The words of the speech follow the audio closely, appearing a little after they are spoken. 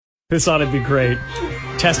This ought to be great.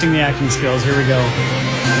 Testing the acting skills. Here we go.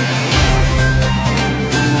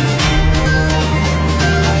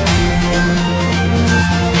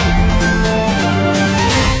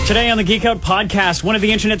 Today on the Geek Out podcast, one of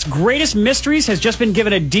the internet's greatest mysteries has just been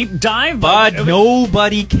given a deep dive. But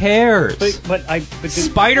nobody cares. But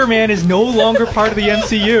Spider-Man is no longer part of the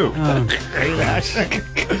MCU.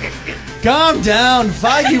 Calm down.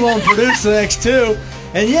 Feige won't produce the next two.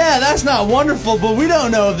 And yeah, that's not wonderful, but we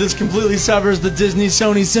don't know if this completely severs the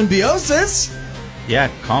Disney-Sony symbiosis.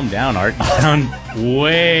 Yeah, calm down, Art. You sound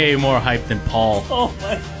way more hyped than Paul. Oh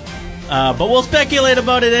my. But we'll speculate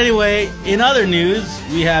about it anyway. In other news,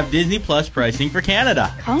 we have Disney Plus pricing for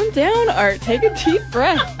Canada. Calm down, Art. Take a deep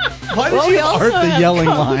breath. Why did you Art the yelling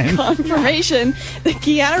line? Confirmation that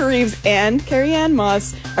Keanu Reeves and Carrie-Anne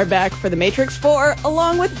Moss are back for The Matrix 4,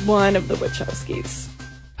 along with one of the Wachowskis.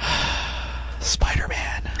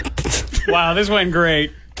 Spider-Man. Wow, this went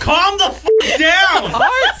great. Calm the f*** down!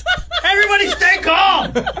 Art! Everybody stay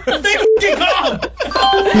calm! Stay f***ing calm!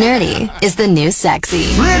 Nerdy is the new sexy.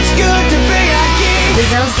 It's good to be a geek. The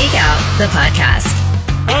Zone's Geek Out, the podcast.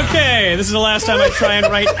 Okay, this is the last time I try and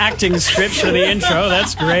write acting scripts for the intro.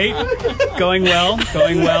 That's great. Going well.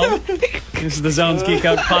 This is the Zone's Geek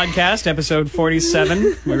Out podcast, episode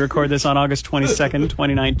 47. We record this on August 22nd,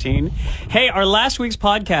 2019. Hey, our last week's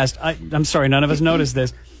podcast, I'm sorry, none of us noticed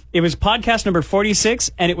this. It was podcast number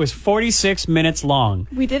 46, and it was 46 minutes long.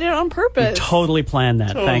 We did it on purpose. We totally planned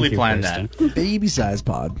that. Totally Thank you, planned Kristen. Baby-sized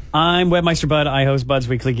pod. I'm Webmeister Bud. I host Bud's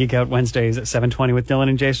Weekly Geek Out Wednesdays at 7:20 with Dylan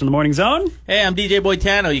and Jason in the Morning Zone. Hey, I'm DJ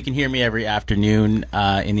Boitano. You can hear me every afternoon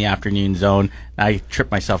in the afternoon zone. I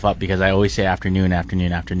trip myself up because I always say afternoon. I do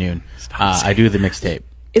the mixtape.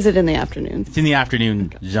 Is it in the afternoon? It's in the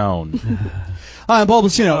afternoon zone. Hi, I'm Paul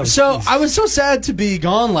Bacino. So I was so sad to be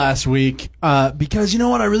gone last week because you know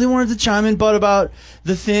what? I really wanted to chime in, Bud, about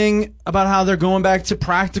the thing about how they're going back to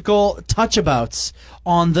practical touchabouts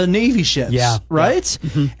on the Navy ships. Yeah. Right? Yeah.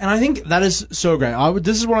 Mm-hmm. And I think that is so great.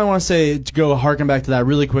 This is what I want to say to go harken back to that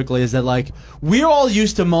really quickly is that, like, we're all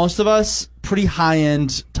used to, most of us, pretty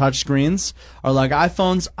high-end touchscreens are like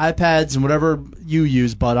iPhones, iPads, and whatever you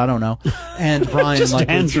use, Bud, I don't know. And Brian, Just like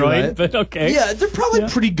Android, right? but okay. Yeah, they're probably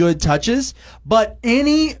pretty good touches, but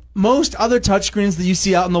most other touchscreens that you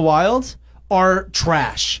see out in the wild are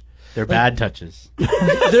trash. They're bad touches.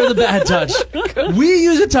 They're the bad touch. We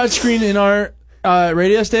use a touchscreen in our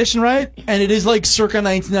radio station, right? And it is like circa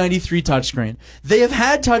 1993 touchscreen. They have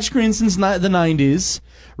had touchscreens since the 90s.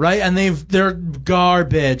 Right, and they're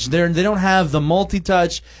garbage. They don't have the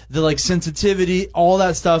multi-touch, the like sensitivity, all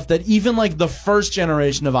that stuff that even like the first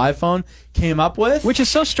generation of iPhone came up with. Which is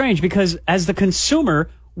so strange because as the consumer,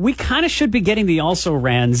 we kind of should be getting the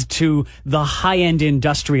also-rans to the high-end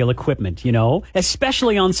industrial equipment, you know,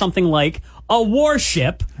 especially on something like a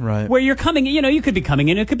warship, right? Where you're coming, you know, you could be coming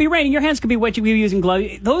in, it could be raining, your hands could be wet, you could be using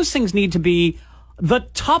gloves. Those things need to be the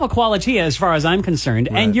top of quality as far as I'm concerned.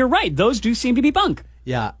 Right. And you're right, those do seem to be bunk.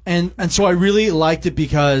 Yeah, and so I really liked it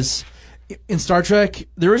because in Star Trek,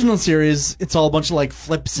 the original series, it's all a bunch of like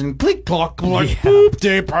flips and click, clock, boop,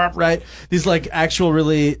 day, pop, right? These like actual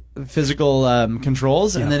really physical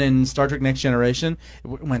controls. Yeah. And then in Star Trek Next Generation,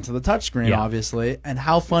 it went to the touchscreen, obviously. And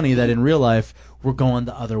how funny that in real life, we're going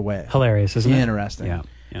the other way. Hilarious, isn't it? Interesting. Yeah.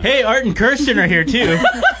 Hey, Art and Kirsten are here too.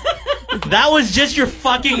 That was just your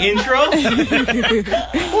fucking intro?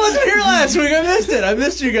 I wasn't here last week. I missed it. I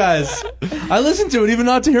missed you guys. I listened to it even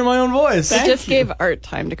not to hear my own voice. I just gave Art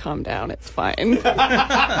time to calm down. It's fine.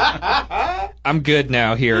 I'm good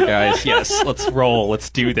now here, guys. Yes, let's roll. Let's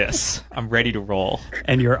do this. I'm ready to roll.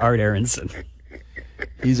 And you're Art Aronson.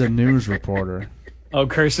 He's a news reporter. Oh,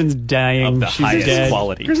 Kirsten's dying. Of the She's highest dead.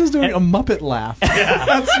 quality. Kirsten's doing a Muppet laugh.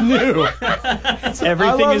 That's new.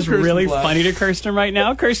 Everything is Kirsten's really laugh. funny to Kirsten right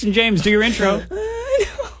now. Kirsten James, do your intro.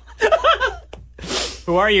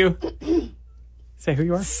 Who are you? Say who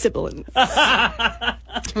you are. Sibilance.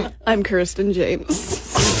 I'm Kirsten James.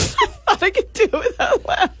 I thought I could do it without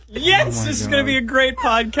laughing. Yes, this is going to be a great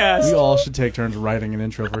podcast. We all should take turns writing an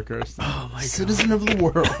intro for Kirsten. Oh my God. Citizen of the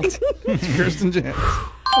world. Kirsten James.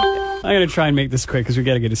 I'm going to try and make this quick because we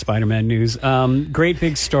got to get to Spider-Man news. Great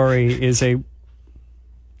Big Story is a... You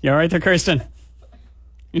all right there, Kirsten?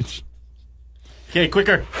 Okay,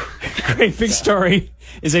 quicker. Great Big Story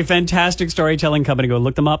is a fantastic storytelling company. Go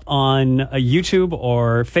look them up on YouTube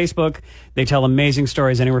or Facebook. They tell amazing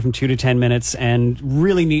stories anywhere from 2 to 10 minutes and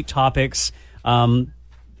really neat topics.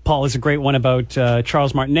 Paul is a great one about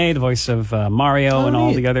Charles Martinet, the voice of Mario, and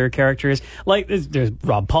all the other characters. Like there's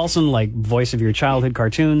Rob Paulson, like voice of your childhood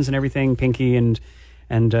cartoons and everything, Pinky and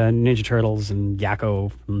Ninja Turtles and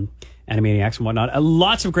Yakko. Animaniacs and whatnot.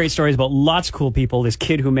 Lots of great stories about lots of cool people. This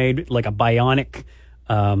kid who made like a bionic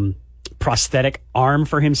prosthetic arm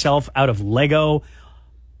for himself out of Lego.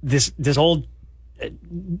 This old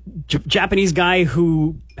Japanese guy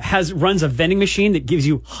who runs a vending machine that gives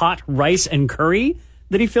you hot rice and curry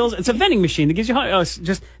that he fills. It's a vending machine that gives you hot.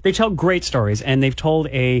 They tell great stories, and they've told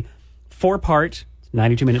a 4-part,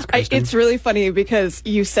 92 minutes. It's really funny because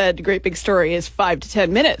you said Great Big Story is 5 to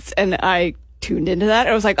 10 minutes, and I tuned into that.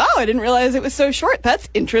 I was like, oh, I didn't realize it was so short. That's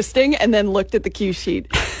interesting. And then looked at the cue sheet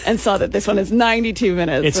and saw that this one is 92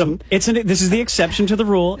 minutes. This is the exception to the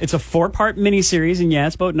rule. It's a 4-part miniseries, and yeah,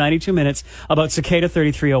 it's about 92 minutes about Cicada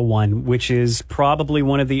 3301, which is probably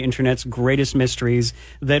one of the internet's greatest mysteries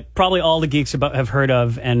that probably all the geeks have heard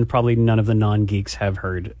of, and probably none of the non-geeks have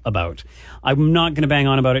heard about. I'm not going to bang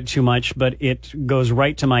on about it too much, but it goes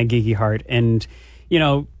right to my geeky heart. And,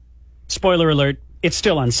 spoiler alert, it's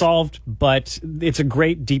still unsolved, but it's a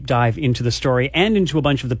great deep dive into the story and into a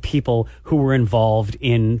bunch of the people who were involved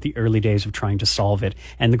in the early days of trying to solve it.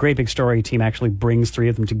 And the Great Big Story team actually brings 3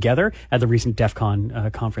 of them together at the recent DEF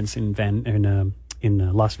CON conference in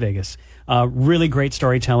Las Vegas. Really great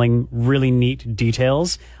storytelling, really neat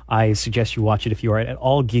details. I suggest you watch it if you are at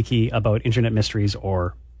all geeky about internet mysteries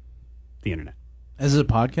or the internet. Is it a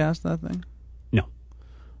podcast, that thing? No.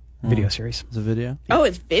 Video series. It's a video? Oh,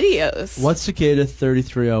 it's videos. What's Cicada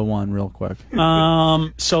 3301, real quick?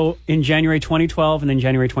 So in January 2012 and then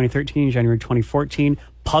January 2013, January 2014,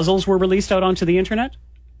 puzzles were released out onto the internet.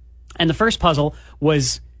 And the first puzzle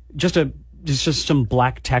was just some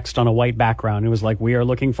black text on a white background. It was like, we are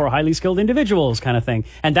looking for highly skilled individuals kind of thing.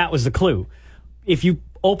 And that was the clue. If you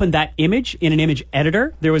opened that image in an image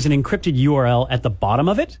editor, there was an encrypted URL at the bottom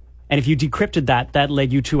of it. And if you decrypted that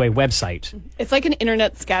led you to a website. It's like an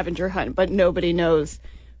internet scavenger hunt, but nobody knows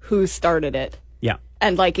who started it. Yeah.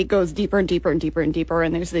 And like it goes deeper and deeper and deeper and deeper.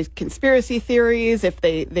 And there's these conspiracy theories. If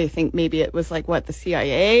they think maybe it was like the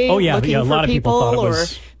CIA looking a for lot of people thought it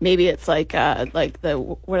was... or maybe it's like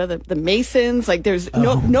the Masons. Like there's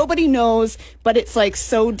nobody knows, but it's like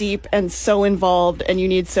so deep and so involved, and you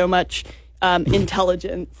need so much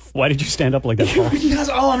intelligence. Why did you stand up like that, Paul?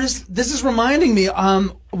 Because this is reminding me.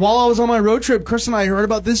 While I was on my road trip, Chris and I heard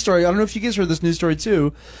about this story. I don't know if you guys heard this news story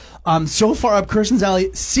too. So far up Kirsten's alley,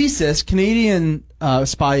 CSIS, Canadian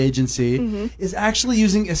spy agency, is actually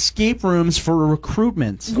using escape rooms for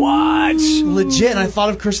recruitment. What? Legit. And I thought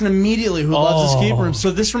of Kirsten immediately, who loves escape rooms.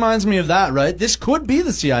 So this reminds me of that, right? This could be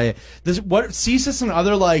the CIA. What CSIS and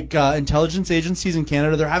other intelligence agencies in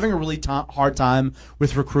Canada, they're having a really hard time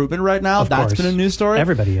with recruitment right now. That's been a news story.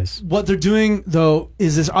 Everybody is. What they're doing though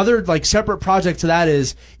is this other separate project to that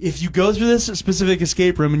is if you go through this specific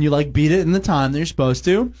escape room and you beat it in the time that you're supposed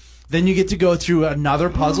to, then you get to go through another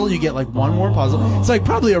puzzle. You get one more puzzle. It's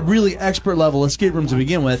probably a really expert level escape room to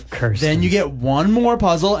begin with. Kirsten. Then you get one more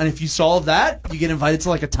puzzle, and if you solve that, you get invited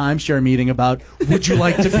to a timeshare meeting about would you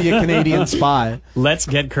like to be a Canadian spy? Let's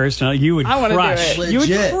get Kirsten. You would crush. Do it. You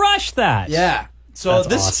would crush that. Yeah. So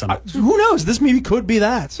That's awesome. Who knows? This maybe could be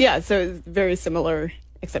that. Yeah, so it's very similar,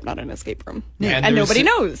 except not an escape room. Yeah, and nobody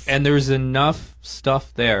knows. And there's enough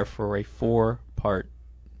stuff there for a 4-part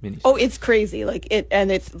miniseries. Oh, it's crazy.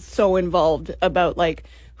 And it's so involved about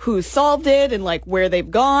who solved it and where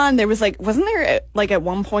they've gone. There was wasn't there at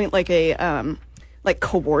one point a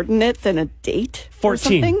coordinates and a date?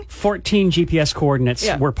 14 GPS coordinates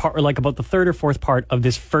were about the third or fourth part of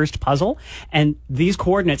this first puzzle, and these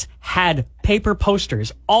coordinates had paper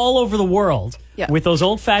posters all over the world with those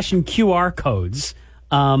old-fashioned QR codes.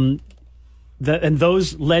 And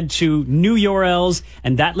those led to new URLs,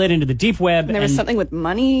 and that led into the deep web. And there was something with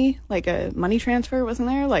money, a money transfer, wasn't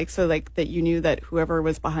there? That you knew that whoever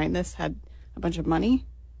was behind this had a bunch of money.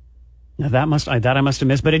 Now that I must have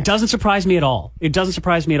missed, but it doesn't surprise me at all. It doesn't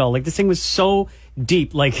surprise me at all. This thing was so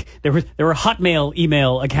deep. There were Hotmail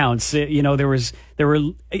email accounts. There were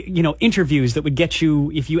interviews that would get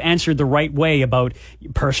you, if you answered the right way about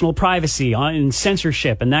personal privacy and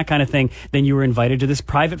censorship and that kind of thing, then you were invited to this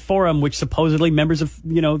private forum, which supposedly members of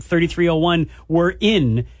 3301 were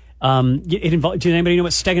in. Does anybody know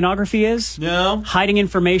what steganography is? No. Hiding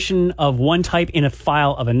information of one type in a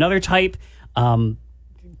file of another type.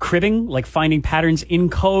 Cribbing, finding patterns in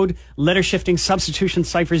code, letter shifting, substitution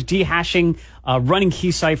ciphers, dehashing, running key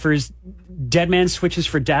ciphers, dead man switches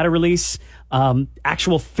for data release,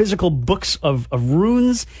 actual physical books of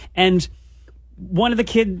runes. And one of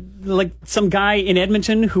the some guy in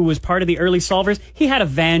Edmonton who was part of the early solvers, he had a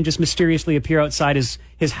van just mysteriously appear outside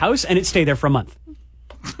his house, and it stayed there for a month.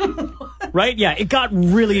 Right? Yeah, it got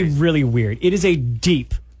really, really weird. It is a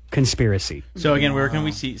deep conspiracy. So again, where can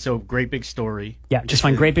we see? So Great Big Story. Yeah, just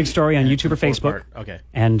find Great Big Story on And YouTube or it's in Facebook. 4-part. Okay.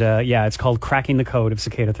 And it's called Cracking the Code of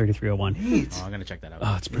Cicada 3301. Oh, I'm gonna check that out.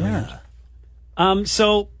 Oh, it's brilliant.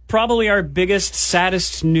 So probably our biggest,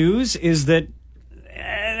 saddest news is that.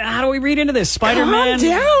 How do we read into this? Spider-Man. Calm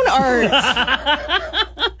down,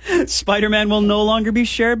 Art. Spider-Man will no longer be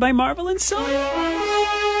shared by Marvel and Sony.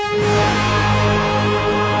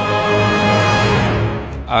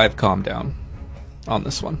 I've calmed down on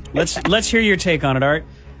this one. Let's hear your take on it, Art.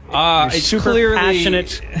 It's super clearly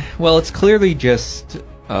passionate. Well, it's clearly just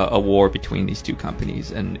a war between these two companies,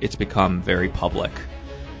 and it's become very public.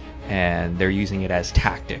 And they're using it as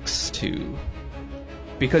tactics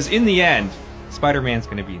because in the end, Spider-Man's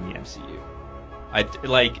going to be in the MCU.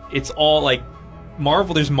 It's all like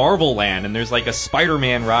Marvel. There's Marvel Land, and there's like a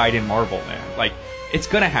Spider-Man ride in Marvel Land. Like, it's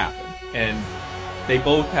going to happen, and they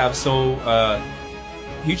both have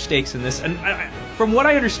huge stakes in this. And from what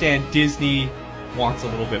I understand, Disney wants a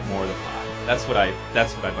little bit more of the pie. That's what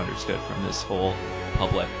I've understood from this whole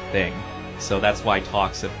public thing. So that's why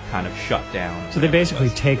talks have kind of shut down. So they've basically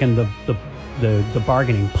taken the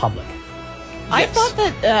bargaining public. I thought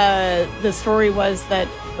that the story was that,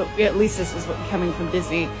 at least this is what coming from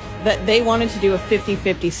Disney, that they wanted to do a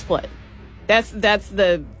 50-50 split. That's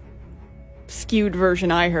the skewed version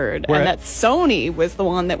I heard. And that Sony was the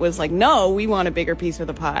one that was like, no, we want a bigger piece of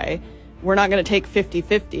the pie. We're not going to take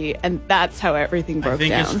 50-50. And that's how everything broke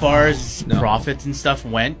down. I think as far as profits and stuff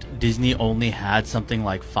went, Disney only had something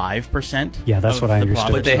like 5%. Yeah, that's what I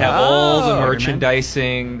understood. But they have all the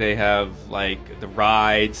merchandising, they have like the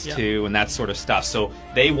rides too, and that sort of stuff. So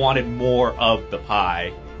they wanted more of the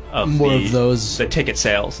pie, of the ticket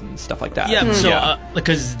sales and stuff like that. Yeah, so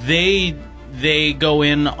because they go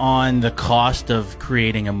in on the cost of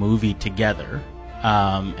creating a movie together.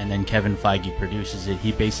 And then Kevin Feige produces it.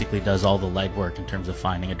 He basically does all the legwork in terms of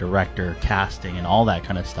finding a director, casting, and all that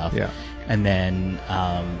kind of stuff. Yeah. And then,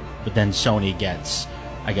 but then Sony gets,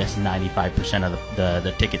 I guess, 95% of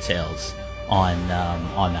the ticket sales on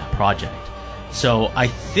that project. So I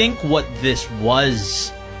think what this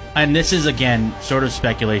was, and this is again sort of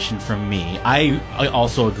speculation from me. I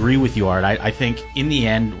also agree with you, Art. I think in the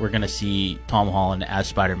end we're going to see Tom Holland as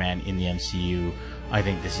Spider-Man in the MCU. I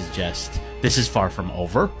think this is far from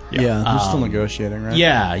over. Yeah, they're still negotiating, right?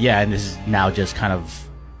 Yeah, and this is now just kind of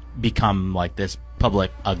become like this public,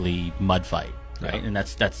 ugly mud fight, right? And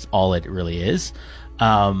that's all it really is.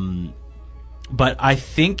 But I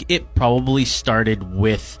think it probably started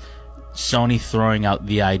with Sony throwing out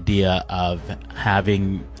the idea of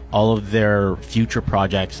having all of their future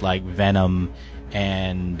projects like Venom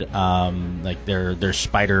and like their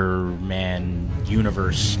Spider-Man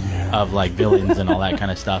universe of like villains and all that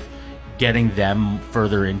kind of stuff, getting them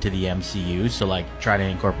further into the MCU. So like try to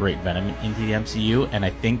incorporate Venom into the MCU. And I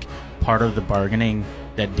think part of the bargaining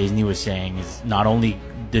that Disney was saying is not only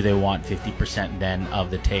do they want 50% then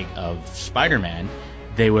of the take of Spider-Man,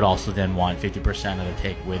 they would also then want 50% of the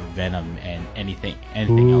take with Venom and anything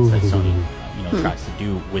else that Sony tries to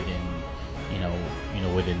do within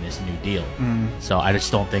within this new deal. So I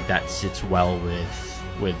just don't think that sits well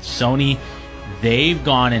with Sony. They've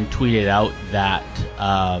gone and tweeted out that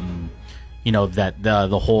that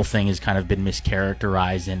the whole thing has kind of been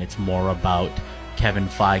mischaracterized, and it's more about Kevin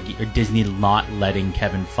Feige or Disney not letting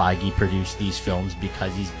Kevin Feige produce these films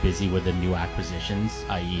because he's busy with the new acquisitions,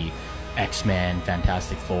 i.e. X-Men,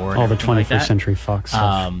 Fantastic Four, and all the 21st like that. Century Fox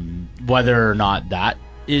stuff. Whether or not that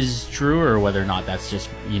is true, or whether or not that's just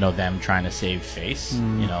them trying to save face,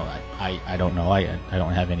 I don't know. I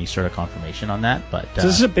don't have any sort of confirmation on that. But so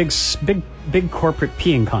this is a big corporate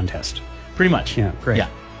peeing contest. Pretty much. Yeah, great.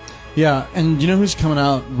 Yeah, and you know who's coming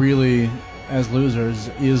out really as losers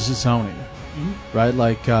is Sony, right?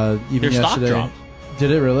 Like even their yesterday. Stock dropped.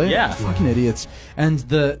 Did it really? Yeah. Fucking idiots. And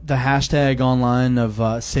the hashtag online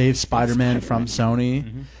of save Spider-Man from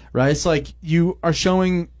Sony, right? It's like you are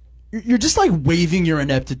showing, you're just like waving your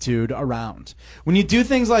ineptitude around. When you do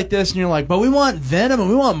things like this and you're like, but we want Venom and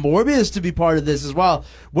we want Morbius to be part of this as well.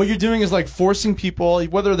 What you're doing is like forcing people,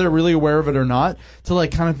 whether they're really aware of it or not, to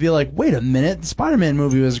like kind of be like, wait a minute, the Spider-Man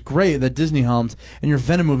movie was great that Disney helmed, and your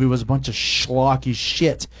Venom movie was a bunch of schlocky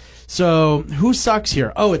shit. So, who sucks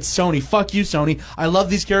here? Oh, it's Sony. Fuck you, Sony. I love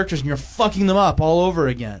these characters, and you're fucking them up all over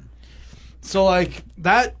again. So, like,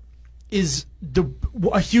 that is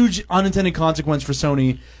a huge unintended consequence for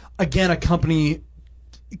Sony. Again, a company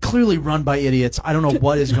clearly run by idiots. I don't know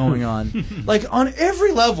what is going on. Like, on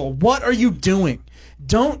every level, what are you doing?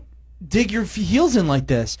 Don't dig your heels in like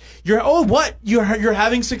this. You're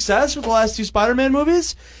having success with the last two Spider-Man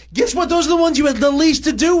movies? Guess what? Those are the ones you had the least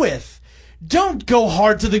to do with. Don't go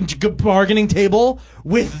hard to the bargaining table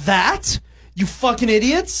with that. You fucking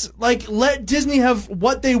idiots. Like, let Disney have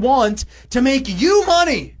what they want to make you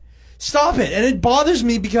money. Stop it. And it bothers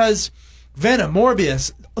me because Venom,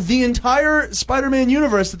 Morbius, the entire Spider-Man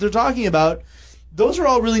universe that they're talking about, those are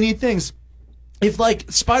all really neat things. If,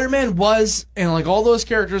 like, Spider-Man was, and, like, all those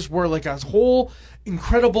characters were, like, a whole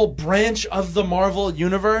incredible branch of the Marvel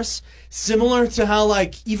universe, similar to how,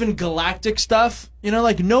 like, even galactic stuff, you know,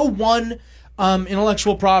 like, no one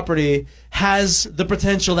intellectual property has the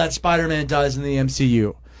potential that Spider-Man does in the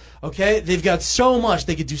MCU. Okay? They've got so much.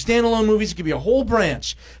 They could do standalone movies. It could be a whole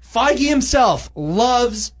branch. Feige himself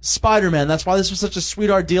loves Spider-Man. That's why this was such a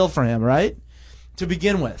sweetheart deal for him, right? To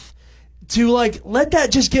begin with. To, like, let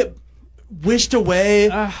that just get wished away,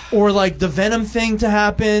 or like the Venom thing to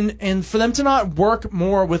happen, and for them to not work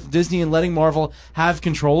more with Disney and letting Marvel have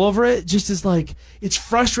control over it, just is like, it's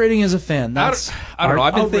frustrating as a fan. That's I don't know.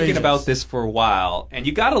 I've been outrageous. thinking about this for a while, and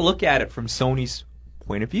you got to look at it from Sony's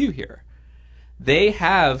point of view here. They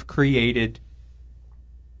have created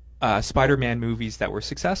Spider-Man movies that were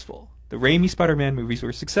successful. The Raimi Spider-Man movies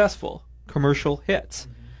were successful, commercial hits.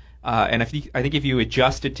 And I think if you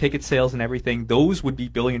adjusted ticket sales and everything, those would be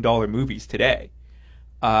billion-dollar movies today.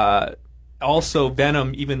 Also,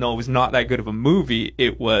 Venom, even though it was not that good of a movie,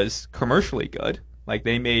 it was commercially good. Like,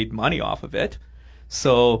 they made money off of it.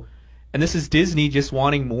 So, and this is Disney just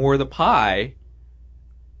wanting more of the pie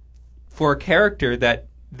for a character that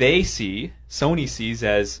Sony sees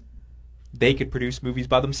as they could produce movies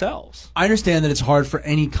by themselves. I understand that it's hard for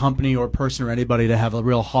any company or person or anybody to have a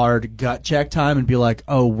real hard gut check time and be like,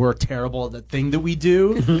 oh, we're terrible at the thing that we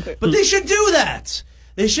do. But they should do that.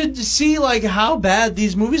 They should see, like, how bad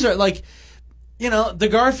these movies are. Like, you know, the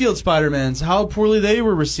Garfield Spider-Mans, how poorly they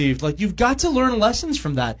were received. Like, you've got to learn lessons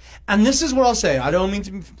from that. And this is what I'll say. I don't mean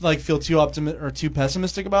to, like, feel too too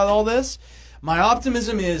pessimistic about all this. My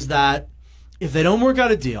optimism is that if they don't work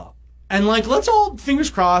out a deal, and, like, let's all, fingers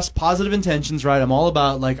crossed, positive intentions, right? I'm all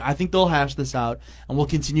about, like, I think they'll hash this out, and we'll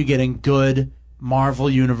continue getting good Marvel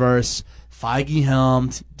Universe,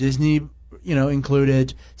 Feige-helmed, Disney, you know,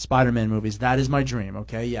 included, Spider-Man movies. That is my dream,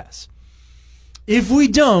 okay? Yes. If we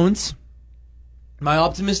don't, my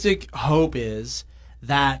optimistic hope is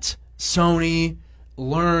that Sony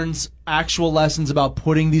learns actual lessons about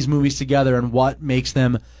putting these movies together and what makes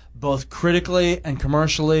them both critically and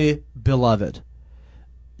commercially beloved.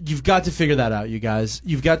 You've got to figure that out, you guys.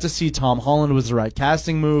 You've got to see Tom Holland was the right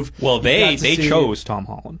casting move. Well, they chose Tom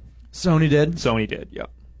Holland. Sony did? Sony did, yeah.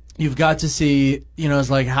 You've got to see, you know, it's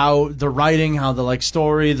like how the writing, how the, like,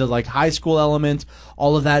 story, the, like, high school element,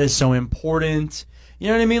 all of that is so important. You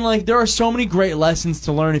know what I mean? Like, there are so many great lessons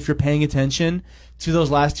to learn if you're paying attention to those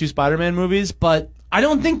last two Spider-Man movies, but I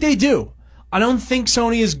don't think they do. I don't think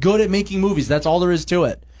Sony is good at making movies. That's all there is to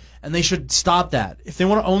it. And they should stop that. If they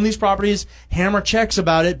want to own these properties, hammer checks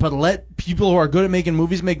about it, but let people who are good at making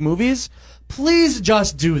movies make movies. Please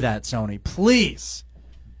just do that, Sony. Please.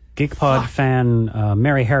 GeekPod fan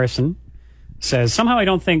Mary Harrison says, somehow I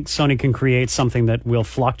don't think Sony can create something that we'll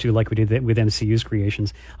flock to like we did with MCU's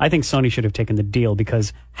creations. I think Sony should have taken the deal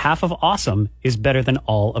because half of awesome is better than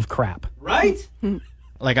all of crap. Right?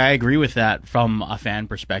 Like, I agree with that from a fan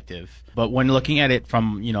perspective. But when looking at it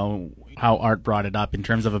from, you know, how Art brought it up in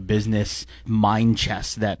terms of a business mind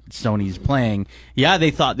chess that Sony's playing, yeah,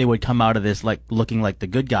 they thought they would come out of this like looking like the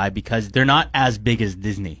good guy because they're not as big as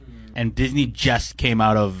Disney. And Disney just came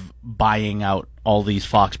out of buying out all these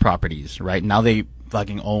Fox properties, right? Now they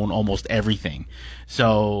fucking own almost everything.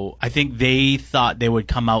 So I think they thought they would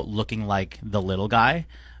come out looking like the little guy.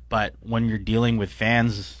 But when you're dealing with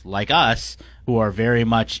fans like us who are very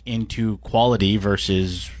much into quality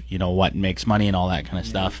versus, you know, what makes money and all that kind of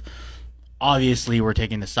stuff, obviously we're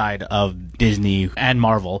taking the side of Disney and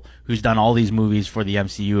Marvel, who's done all these movies for the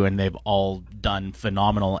MCU, and they've all done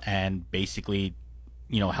phenomenal and basically,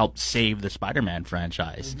 you know, helped save the Spider-Man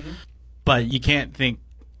franchise. Mm-hmm. But you can't think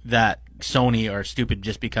that Sony are stupid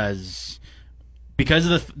just because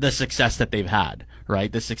of the success that they've had,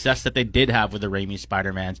 right? The success that they did have with the Raimi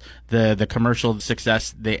Spider-Mans, the commercial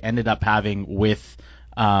success they ended up having with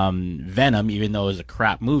Venom, even though it was a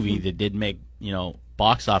crap movie, that did make, you know,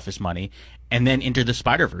 box office money, and then Into the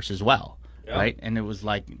Spider-Verse as well, right? And it was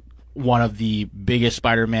like one of the biggest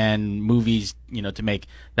Spider-Man movies, you know, to make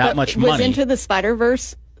that much money. Was Into the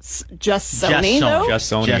Spider-Verse just Sony, though?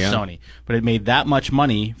 Just Sony. But it made that much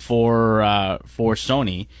money for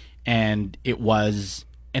Sony, and it was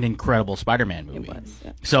an incredible Spider-Man movie. It was,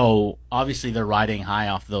 yeah. So obviously they're riding high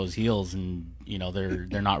off those heels, and you know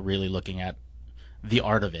they're not really looking at the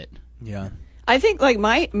art of it. Yeah. I think like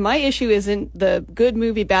my issue isn't the good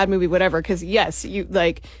movie, bad movie, whatever. Because yes,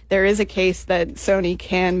 there is a case that Sony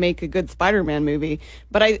can make a good Spider-Man movie,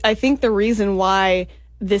 but I think the reason why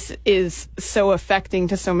this is so affecting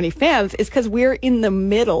to so many fans is because we're in the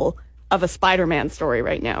middle of a Spider-Man story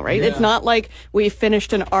right now, right? Yeah. It's not like we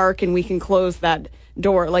finished an arc and we can close that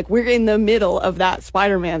door. Like we're in the middle of that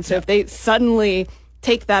Spider-Man. So if they suddenly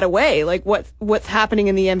take that away, like what's happening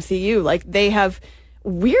in the MCU, like they have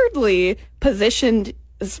weirdly positioned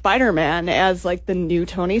Spider-Man as like the new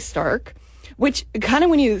Tony Stark, which kind of,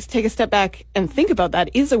 when you take a step back and think about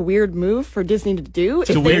that, is a weird move for Disney to do.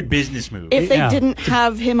 It's a weird business move. If they didn't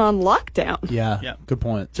have him on lockdown. Yeah, good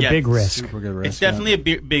point. It's a big risk. Super good risk. It's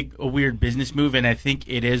definitely a weird business move, and I think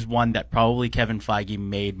it is one that probably Kevin Feige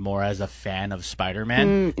made more as a fan of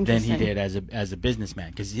Spider-Man than he did as a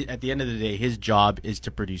businessman. Because at the end of the day, his job is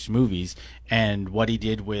to produce movies, and what he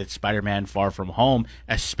did with Spider-Man Far From Home,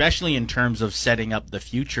 especially in terms of setting up the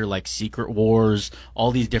future, like Secret Wars,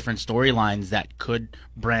 all these different storylines that could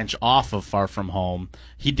branch off of Far From Home,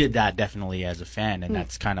 he did that definitely as a fan, and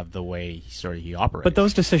that's kind of the way he operates. But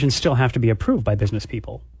those decisions still have to be approved by business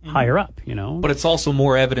people higher up, you know. But it's also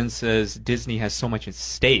more evidence as Disney has so much at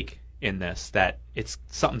stake in this that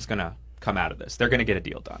something's going to come out of this. They're going to get a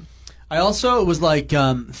deal done. I also was like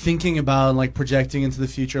thinking about like projecting into the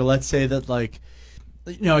future. Let's say that like,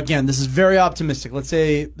 you know, again, this is very optimistic. Let's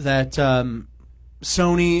say that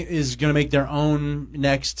Sony is going to make their own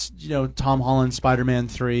next, you know, Tom Holland Spider-Man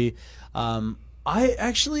 3. I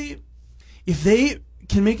actually, if they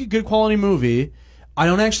can make a good quality movie, I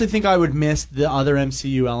don't actually think I would miss the other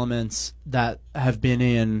MCU elements that have been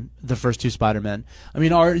in the first two Spider-Men. I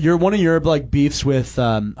mean, one of your like beefs with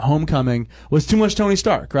Homecoming was too much Tony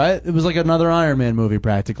Stark, right? It was like another Iron Man movie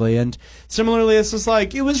practically. And similarly, it's just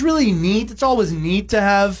like, it was really neat. It's always neat to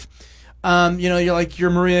have, you know, you're like your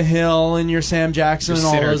Maria Hill and your Sam Jackson and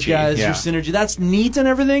all those guys, your synergy. That's neat and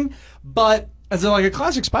everything. But as like a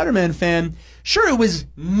classic Spider-Man fan, sure, it was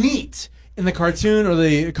neat in the cartoon or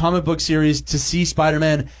the comic book series to see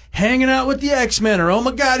Spider-Man hanging out with the X-Men, or oh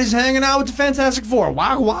my God, he's hanging out with the Fantastic Four.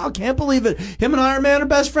 Wow, can't believe it. Him and Iron Man are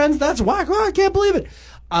best friends. That's wow, I can't believe it.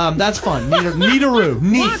 That's fun. Neat-a-roo.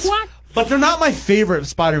 Neat. But they're not my favorite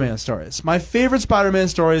Spider-Man stories. My favorite Spider-Man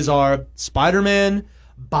stories are Spider-Man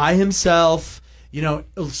by himself, you know,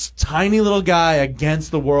 tiny little guy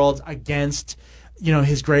against the world, against, you know,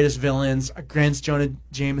 his greatest villains, against Jonah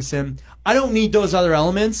Jameson. I don't need those other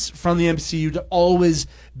elements from the MCU to always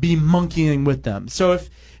be monkeying with them. So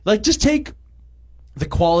if, like, just take the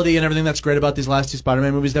quality and everything that's great about these last two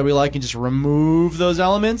Spider-Man movies that we like and just remove those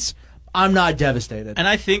elements, I'm not devastated. And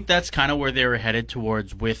I think that's kind of where they were headed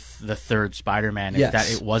towards with the third Spider-Man, is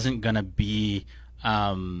that it wasn't going to be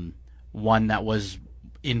one that was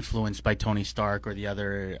influenced by Tony Stark or the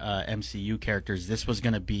other MCU characters. This was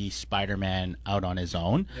going to be Spider-Man out on his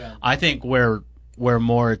own. Yeah. I think where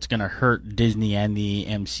more it's going to hurt Disney and the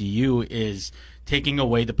MCU is taking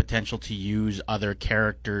away the potential to use other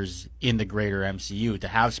characters in the greater MCU, to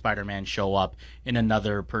have Spider-Man show up in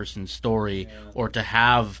another person's story, or to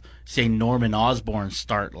have, say, Norman Osborn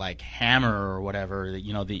start like Hammer or whatever,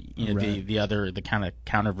 you know, the kind of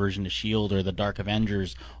counter version of S.H.I.E.L.D. or the Dark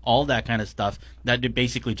Avengers, all that kind of stuff, that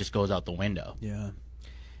basically just goes out the window.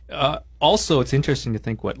 Yeah. Also, it's interesting to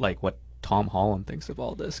think what Tom Holland thinks of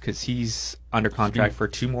all this, because he's under contract for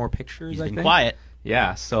 2 more pictures. He's been quiet.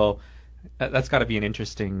 Yeah, so that's got to be an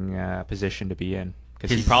interesting position to be in,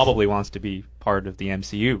 because he probably wants to be part of the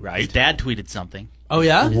MCU, right? His dad tweeted something. Oh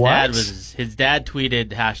yeah, his dad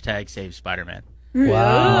tweeted #Save Spider-Man.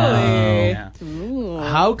 Wow. Yeah.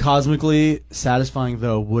 How cosmically satisfying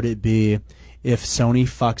though would it be if Sony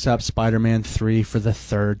fucks up Spider-Man 3 for the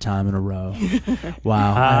 3rd time in a row?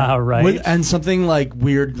 Wow. Right. And something like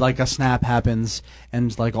weird, like a snap happens,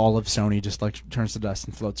 and like all of Sony just like turns to dust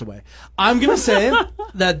and floats away. I'm going to say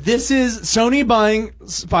that this is Sony buying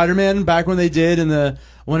Spider-Man back when they did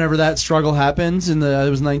whenever that struggle happened it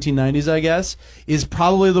was 1990s, I guess, is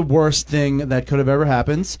probably the worst thing that could have ever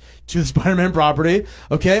happened to the Spider-Man property.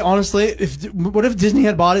 Okay, honestly, what if Disney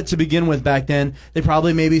had bought it to begin with back then? They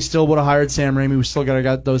probably maybe still would have hired Sam Raimi. We still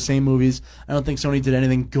got those same movies. I don't think Sony did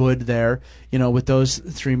anything good there, you know, with those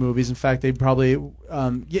 3 movies. In fact, they probably,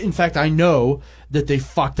 I know that they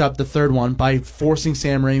fucked up the 3rd one by forcing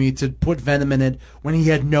Sam Raimi to put Venom in it when he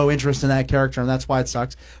had no interest in that character, and that's why it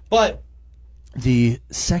sucks. But the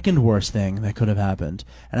second worst thing that could have happened,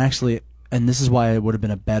 and this is why it would have been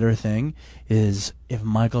a better thing, is if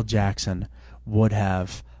Michael Jackson would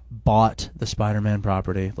have bought the Spider-Man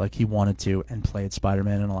property like he wanted to and played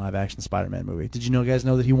Spider-Man in a live-action Spider-Man movie. Did you guys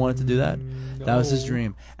know that he wanted to do that? That was his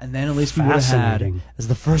dream. And then at least we would have had, Fascinating. as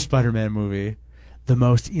the first Spider-Man movie, the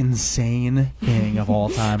most insane thing of all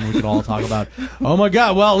time we could all talk about. Oh my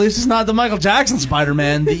god, well, at least it's not the Michael Jackson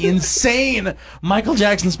Spider-Man, the insane Michael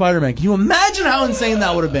Jackson Spider-Man. Can you imagine how insane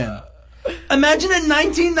that would have been? Imagine a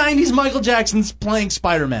 1990s Michael Jackson's playing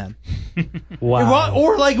Spider-Man. Wow.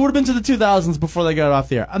 Or like it would have been to the 2000s before they got off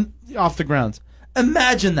the air, off the ground.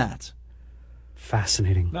 Imagine that.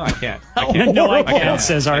 Fascinating. No, I can't. No, I can't,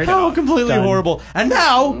 says Art. How completely Done. horrible. And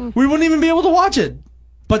now we wouldn't even be able to watch it.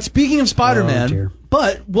 But speaking of Oh, Spider-Man, dear.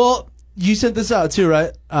 you sent this out too,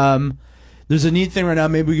 right? There's a neat thing right now.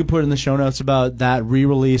 Maybe we could put it in the show notes about that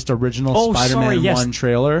re-released original Oh, Spider-Man sorry, yes. 1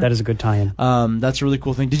 trailer. That is a good tie-in. That's a really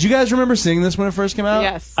cool thing. Did you guys remember seeing this when it first came out?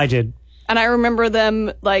 Yes. I did. And I remember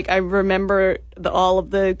them, I remember all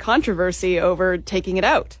of the controversy over taking it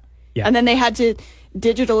out. Yeah. And then they had to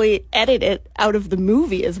digitally edit it out of the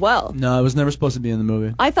movie as well. No, it was never supposed to be in the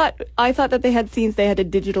movie. I thought that they had scenes they had to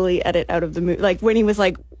digitally edit out of the movie, like when he was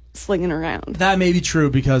slinging around. That may be true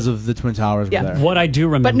because of the Twin Towers were Yeah. there. What I do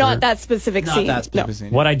remember, But not that specific Not scene. that specific No.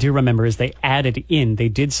 scene. What I do remember is they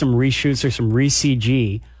did some reshoots or some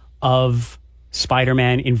re-CG of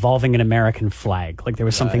Spider-Man involving an American flag. Like there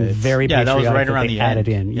was something very Yeah, that was patriotic right around they the added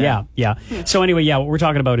end. in. Yeah. So anyway, what we're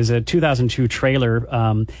talking about is a 2002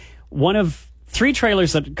 trailer. One of 3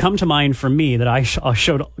 trailers that come to mind for me that I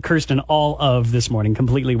showed Kirsten all of this morning,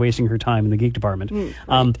 completely wasting her time in the geek department.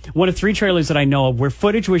 One of 3 trailers that I know of where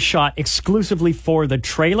footage was shot exclusively for the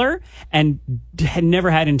trailer and had never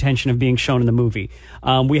had intention of being shown in the movie.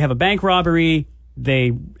 We have a bank robbery.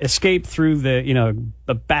 They escape through the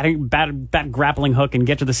bat grappling hook and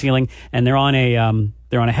get to the ceiling, and they're on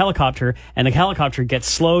a helicopter, and the helicopter gets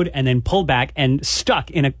slowed and then pulled back and stuck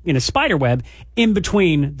in a spider web in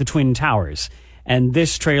between the Twin Towers. And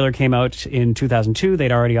this trailer came out in 2002.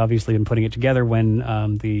 They'd already obviously been putting it together when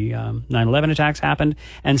the 9/11 attacks happened.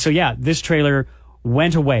 And so, this trailer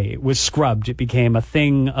went away. It was scrubbed. It became a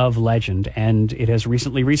thing of legend, and it has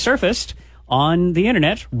recently resurfaced on the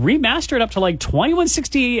internet, remastered up to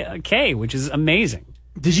 2160K, which is amazing.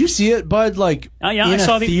 Did you see it, Bud? I in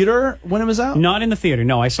saw a the theater when it was out? Not in the theater.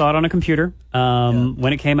 No, I saw it on a computer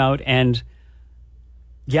when it came out, and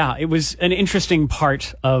it was an interesting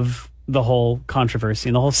part of the whole controversy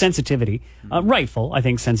and the whole sensitivity, rightful, I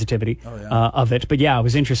think, sensitivity of it. But it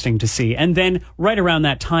was interesting to see. And then right around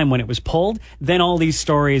that time when it was pulled, then all these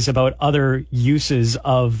stories about other uses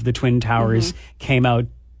of the Twin Towers came out.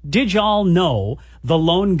 Did y'all know The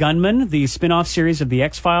Lone Gunman, the spin-off series of The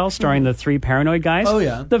X-Files starring the 3 paranoid guys? Oh,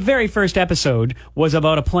 yeah. The very first episode was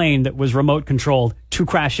about a plane that was remote controlled to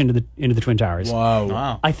crash into the Twin Towers. Whoa.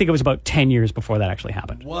 Wow. I think it was about 10 years before that actually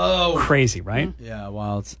happened. Whoa. Crazy, right? Yeah,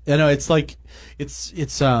 wow. It's like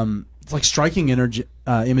striking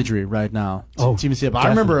imagery right now to even see it. But I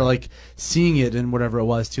remember seeing it in whatever it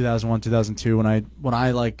was, 2001, 2002, when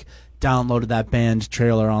I downloaded that band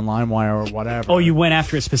trailer on LimeWire or whatever. Oh, you went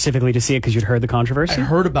after it specifically to see it because you'd heard the controversy? I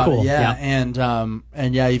heard about Cool. it, yeah. And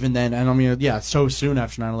even then, and I mean, so soon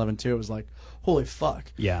after 9/11 too, it was like, holy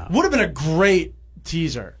fuck. Yeah. Would have been a great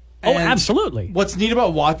teaser. Oh, And absolutely. What's neat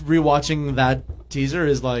about rewatching that teaser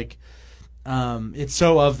is it's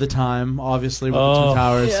so of the time, obviously, with the Twin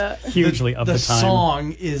Towers. Yeah. Hugely of the time. The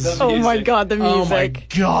song is. Oh my God, the music. Oh my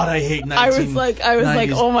god, I hate 19. I was like,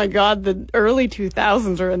 oh my God, the early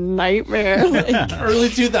 2000s are a nightmare. Early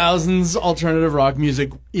 2000s alternative rock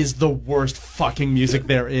music is the worst fucking music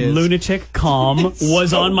there is. Lunatic Calm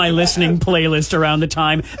was on my listening playlist around the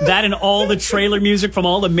time. That and all the trailer music from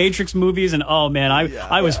all the Matrix movies. And oh man,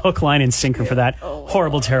 I was hook, line, and sinker for that.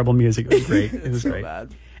 Horrible, terrible music. It was great. It was great.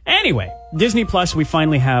 Bad. Anyway, Disney Plus, we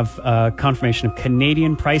finally have confirmation of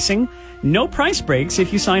Canadian pricing. No price breaks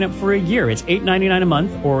if you sign up for a year. It's $8.99 a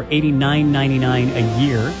month or $89.99 a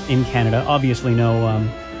year in Canada. Obviously, no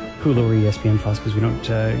Hulu or ESPN Plus because we don't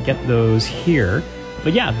get those here.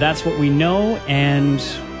 But that's what we know. And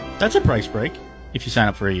That's a price break if you sign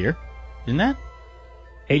up for a year. Isn't that?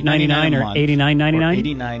 $8.99 or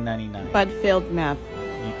 $89.99? $89.99. Bud failed math.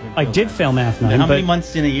 I did fail math 9, How many but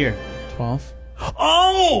months in a year? 12.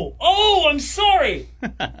 Oh, I'm sorry.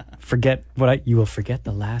 You will forget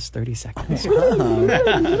the last 30 seconds.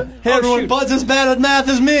 Hey everyone, Bud's as bad at math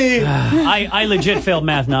as me. I legit failed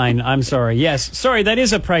math 9. I'm sorry. Yes, sorry. That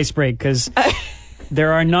is a price break because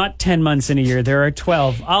there are not 10 months in a year. There are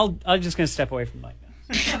 12. I'm just going to step away from my.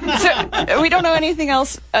 So we don't know anything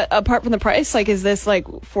else apart from the price. Is this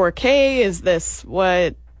 4K? Is this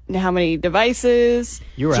what? How many devices?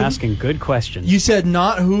 You were asking good questions. You said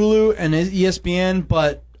not Hulu and ESPN,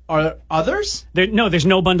 but Are others? There's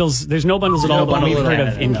no bundles. There's no bundles at all that we've heard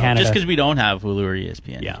of in Canada. Just because we don't have Hulu or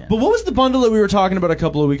ESPN. Yeah. But what was the bundle that we were talking about a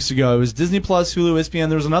couple of weeks ago? It was Disney Plus, Hulu, ESPN.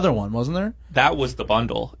 There was another one, wasn't there? That was the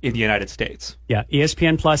bundle in the United States. Yeah,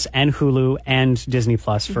 ESPN Plus and Hulu and Disney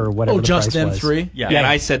Plus for whatever the just price them was. three? Yeah, and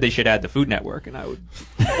I said they should add the Food Network, and I would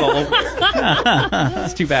all over it.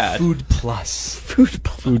 It's too bad. Food Plus. Food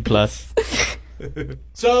Plus.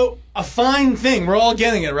 So, a fine thing. We're all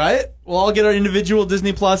getting it, right? We'll all get our individual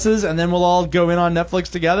Disney Pluses, and then we'll all go in on Netflix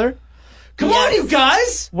together. Come on, you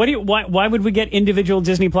guys! Why would we get individual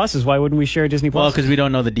Disney Pluses? Why wouldn't we share Disney Plus? Well, because we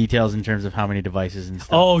don't know the details in terms of how many devices and stuff.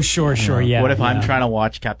 Oh, sure, yeah. What if I'm trying to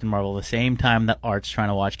watch Captain Marvel the same time that Art's trying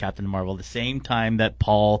to watch Captain Marvel, the same time that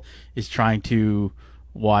Paul is trying to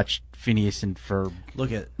watch Phineas and Ferb?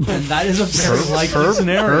 Look at and that is a very likely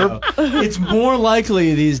scenario. It's more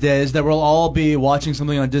likely these days that we'll all be watching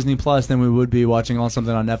something on Disney Plus than we would be watching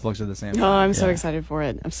something on Netflix at the same time. Oh, I'm so excited for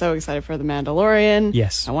it. I'm so excited for The Mandalorian.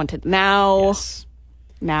 Yes. I want it now. Yes.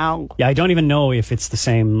 Now. Yeah, I don't even know if it's the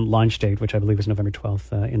same launch date, which I believe is November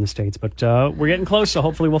 12th in the States. But we're getting close, so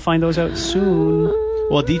hopefully we'll find those out soon.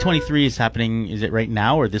 Well, D23 is happening, is it right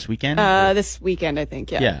now or this weekend? This weekend, I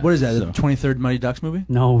think, yeah. What is that, the 23rd Mighty Ducks movie?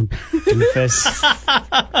 No, doofus.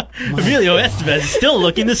 Emilio Estevez is still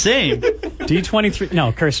looking the same. D23.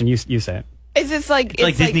 No, Kirsten, you say it. It's just like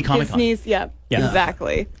like Disney Comic-Con. Disney's, yeah,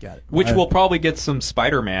 exactly. Got it. Which we'll probably get some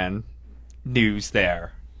Spider-Man news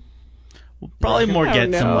there. We'll probably more I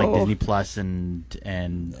get don't some like know. Disney Plus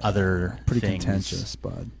and other Pretty things. contentious,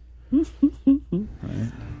 bud.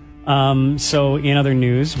 So, in other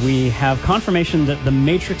news, we have confirmation that The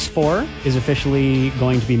Matrix 4 is officially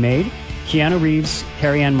going to be made. Keanu Reeves,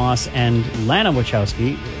 Carrie-Anne Moss, and Lana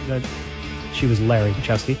Wachowski, she was Larry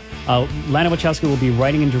Wachowski, Lana Wachowski will be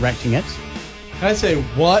writing and directing it. Can I say,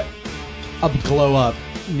 what a glow up,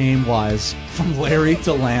 name-wise, from Larry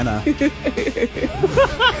to Lana.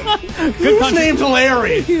 Who's named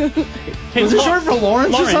Larry? Hey, Was it short for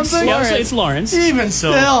Lawrence or something? Yeah, so it's Lawrence. Even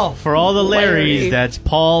still. For all the Larry. Larrys, that's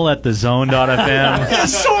Paul at the Zone.fm. Yeah,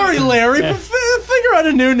 sorry, Larry, but figure out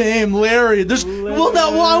a new name, Larry.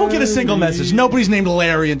 I won't get a single message. Nobody's named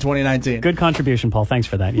Larry in 2019. Good contribution, Paul. Thanks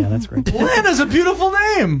for that. Yeah, that's great. Lana's a beautiful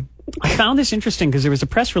name. I found this interesting because there was a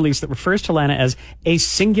press release that refers to Lana as a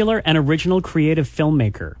singular and original creative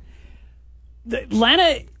filmmaker.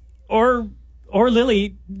 Lana or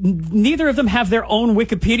Lily, neither of them have their own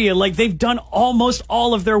Wikipedia. Like, they've done almost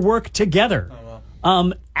all of their work together.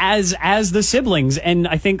 As the siblings, and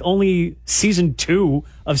I think only season 2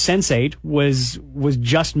 of Sense8 was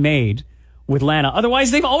just made with Lana.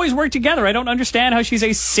 Otherwise, they've always worked together. I don't understand how she's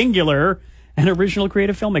a singular and original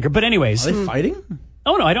creative filmmaker. But anyways, Are they fighting?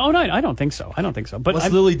 oh no, I don't think so. I don't think so. But What's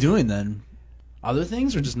Lily doing then? Other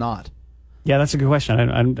things or just not? yeah, that's a good question.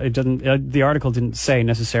 It doesn't. The article didn't say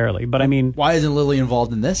necessarily, but I mean, Why isn't Lily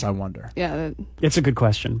involved in this, I wonder? Yeah, it's a good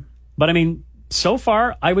question. But I mean, so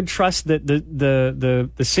far, I would trust that the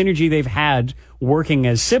synergy they've had working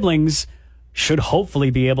as siblings should hopefully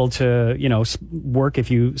be able to, work if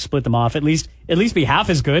you split them off. At least be half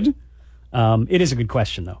as good. It is a good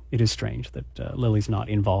question, though. It is strange that Lily's not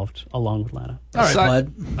involved along with Lana. All right,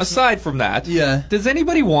 Bud. Aside from that, Yeah. does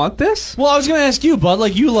anybody want this? Well, I was going to ask you, Bud.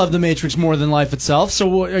 Like, you love The Matrix more than life itself.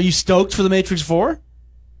 So, are you stoked for The Matrix 4?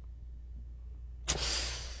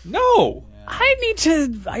 No. I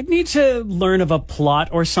need to learn of a plot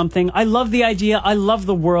or something. I love the idea. I love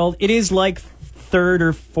the world. It is like third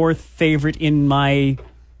or fourth favorite in my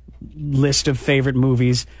list of favorite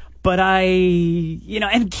movies. But and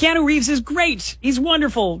Keanu Reeves is great. He's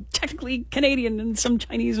wonderful. Technically Canadian and some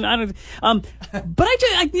Chinese. And I don't. But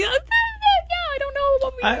I don't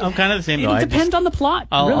know. I'm kind of the same. It'll depend on the plot.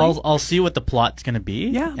 Really. I'll see what the plot's going to be.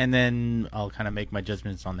 Yeah. And then I'll kind of make my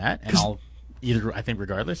judgments on that. And I think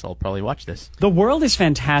regardless, I'll probably watch this. The world is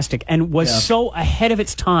fantastic and was so ahead of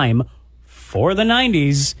its time for the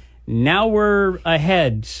 90s. Now we're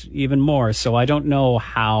ahead even more. So I don't know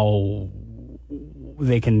how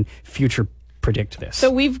they can future predict this.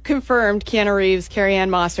 So we've confirmed Keanu Reeves,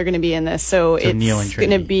 Carrie-Anne Moss are going to be in this. So Neo and it's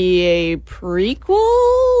going to Trinity. be a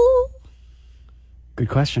prequel. Good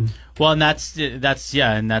question. Well, and that's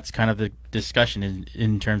kind of the discussion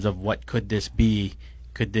in terms of what could this be?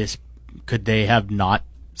 Could they have not?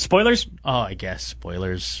 Spoilers? Oh, I guess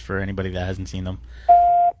spoilers for anybody that hasn't seen them.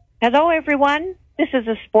 Hello, everyone. This is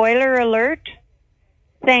a spoiler alert.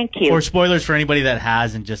 Thank you. Or spoilers for anybody that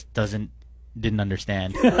has and just doesn't didn't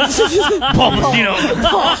understand. Paul Bustino.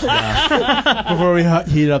 Before we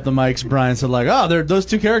heated up the mics, Brian said like, "Oh, those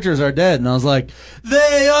two characters are dead," and I was like,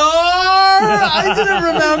 "They are." I didn't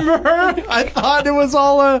remember. I thought it was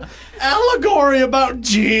all a allegory about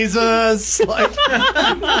Jesus. Like,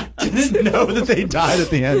 didn't know that they died at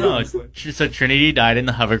the end. No, so Trinity died in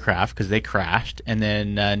the hovercraft because they crashed, and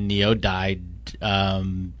then Neo died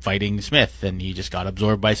fighting Smith, and he just got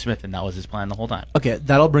absorbed by Smith, and that was his plan the whole time. Okay,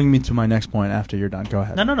 that'll bring me to my next point after you're done. Go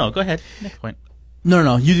ahead. No, go ahead. Next point.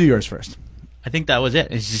 No, you do yours first. I think that was it.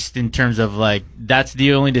 It's just in terms of like that's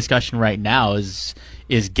the only discussion right now is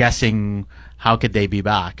guessing how could they be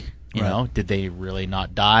back. You know, did they really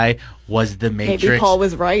not die? Was the Matrix? Maybe Paul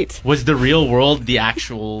was right. Was the real world the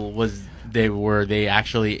actual? Were they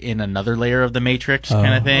actually in another layer of the Matrix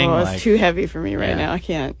kind of thing? Oh, it's too heavy for me right now. I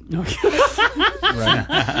can't.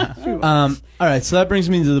 All right, so that brings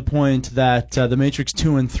me to the point that The Matrix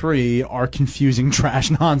 2 and 3 are confusing trash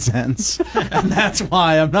nonsense. And that's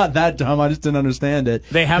why I'm not that dumb. I just didn't understand it.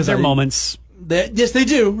 They have their moments. Yes, they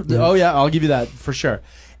do. Yeah. Oh, yeah, I'll give you that for sure.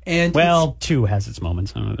 And 2 has its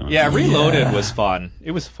moments. I don't know. Yeah, Reloaded was fun.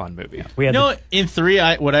 It was a fun movie. We had in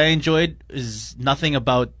 3, what I enjoyed is nothing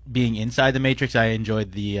about being inside the Matrix. I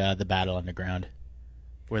enjoyed the battle underground,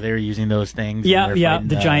 where they were using those things. Yeah, and they were fighting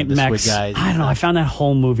the giant the mechs. squid guys. I don't know. I found that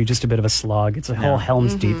whole movie just a bit of a slog. It's a whole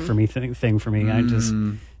Helm's Deep for me thing for me. I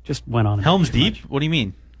just went on. Helm's too Deep? much. What do you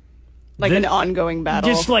mean? Like an ongoing battle.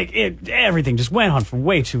 Just like everything just went on for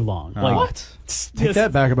way too long. Like, What? take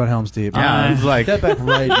that back about Helm's Deep. I was like, Take that back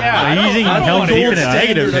right now. Yeah, using I don't Helm's wanna Deep hear in a that.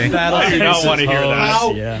 negative thing. I do not want to hear that.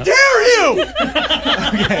 How Yeah. dare you?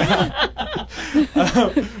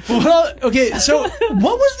 Well, okay, so what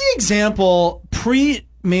was the example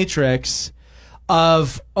pre-Matrix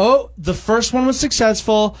of, the first one was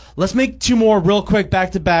successful, let's make 2 more real quick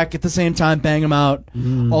back-to-back at the same time, bang them out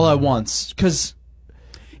all at once? Because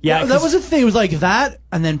that was a thing. It was like that,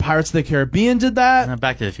 and then Pirates of the Caribbean did that.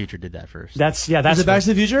 Back to the Future did that first. That's Was it Back to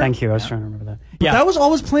the Future? Thank you. I was trying to remember that. But that was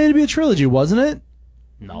always planned to be a trilogy, wasn't it?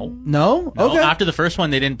 No. No? No, Okay. after the first one,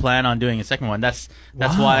 they didn't plan on doing a second one. That's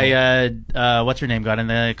why what's her name got in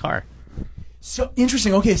the car. So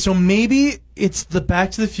interesting. Okay, so maybe it's the Back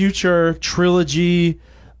to the Future trilogy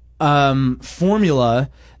formula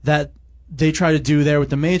that they try to do there with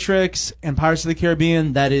the Matrix and Pirates of the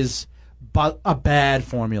Caribbean. That is a bad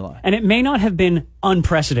formula. And it may not have been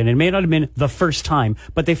unprecedented. It may not have been the first time,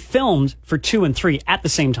 but they filmed for 2 and 3 at the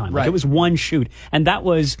same time. Like Right. it was one shoot, and that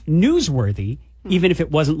was newsworthy, even if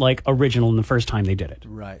it wasn't like original in the first time they did it.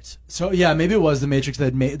 Right. So yeah, maybe it was the Matrix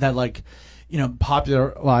that made that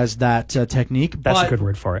popularized that technique. That's but a good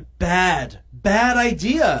word for it. Bad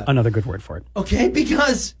idea. Another good word for it. Okay,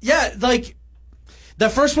 because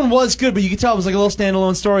that first one was good, but you could tell it was like a little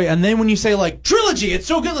standalone story. And then when you say like trilogy, it's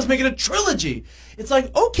so good, let's make it a trilogy. It's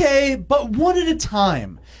like, okay, but one at a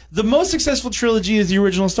time. The most successful trilogy is the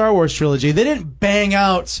original Star Wars trilogy. They didn't bang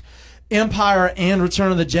out Empire and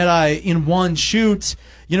Return of the Jedi in one shoot.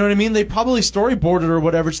 You know what I mean? They probably storyboarded or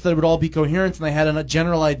whatever so that it would all be coherent and they had a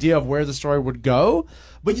general idea of where the story would go.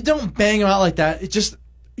 But you don't bang them out like that. It just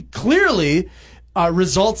clearly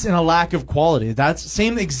results in a lack of quality. That's the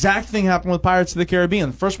same exact thing happened with Pirates of the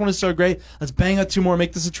Caribbean. The first one is so great. Let's bang out 2 more,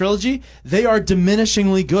 make this a trilogy. They are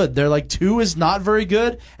diminishingly good. They're like 2 is not very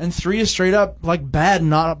good, and 3 is straight up like bad,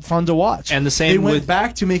 not fun to watch. And the same they went with-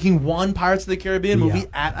 back to making one Pirates of the Caribbean movie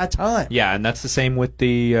at a time. Yeah, and that's the same with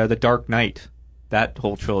the Dark Knight, that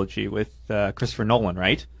whole trilogy with Christopher Nolan,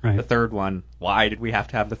 right? Right. The third one. Why did we have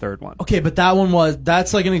to have the third one? Okay, but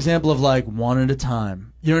that's like an example of like one at a time.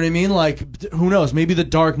 You know what I mean? Like, who knows? Maybe The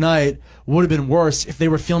Dark Knight would have been worse if they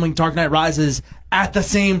were filming Dark Knight Rises at the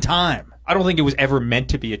same time. I don't think it was ever meant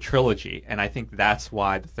to be a trilogy, and I think that's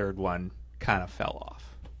why the third one kind of fell off.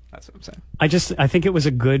 That's what I'm saying. I think it was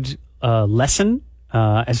a good lesson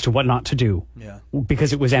as to what not to do. Yeah.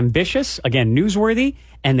 Because it was ambitious, again, newsworthy,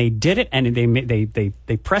 and they did it, and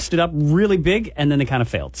they pressed it up really big, and then they kind of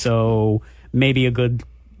failed. So maybe a good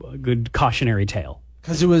cautionary tale.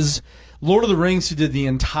 Because it was Lord of the Rings who did the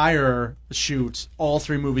entire shoot, all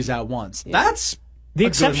 3 movies at once. That's The a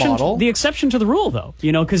exception, good model. the exception to the rule, though,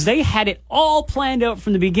 because they had it all planned out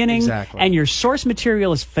from the beginning, Exactly. and your source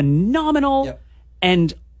material is phenomenal, Yep.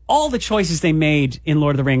 and all the choices they made in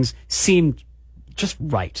Lord of the Rings seemed just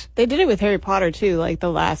right. They did it with Harry Potter too, like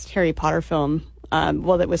the last Harry Potter film.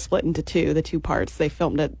 That was split into 2, the 2 parts. They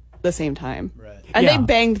filmed at the same time, right? And Yeah. they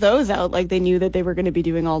banged those out like they knew that they were going to be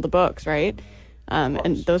doing all the books, right?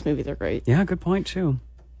 And those movies are great. Yeah, good point too.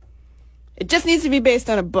 It just needs to be based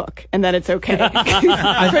on a book, and then it's okay. Pretty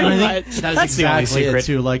I think much. that's the only exactly it secret.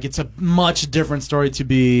 too. Like, it's a much different story to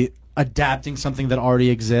be adapting something that already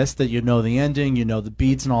exists, that you know the ending, you know the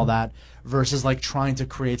beats and all that, versus like trying to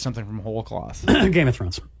create something from whole cloth. Game of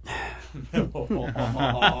Thrones.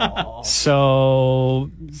 So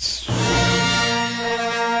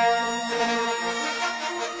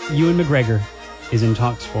Ewan McGregor is in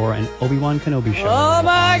talks for an Obi-Wan Kenobi show. Oh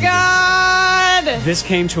my God! This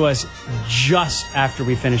came to us just after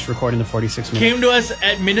we finished recording the 46 minutes. Came to us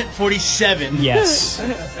at minute 47. Yes.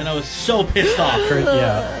 And I was so pissed off.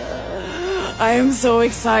 Yeah. I am so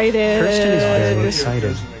excited. Kirsten is very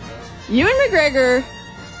excited. Ewan McGregor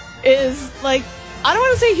is like, I don't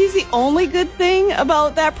want to say he's the only good thing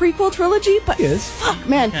about that prequel trilogy, but fuck,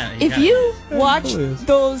 man, if you watch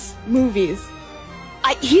those movies,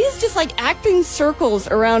 he's just like acting circles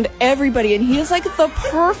around everybody, and he is like the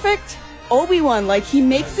perfect Obi-Wan. Like, he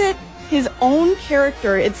makes it his own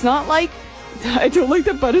character. It's not like, I don't like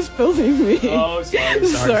that butt is filling me. Oh, sorry.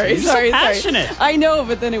 sorry. You're so passionate. I know,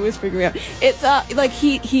 but then it was freaking me out. It's like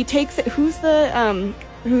he takes it.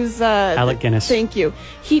 Who's Alec Guinness. Thank you.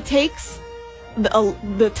 He takes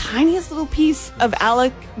the tiniest little piece of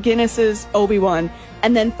Alec Guinness's Obi-Wan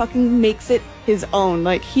and then fucking makes it his own.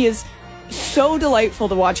 Like, he is so delightful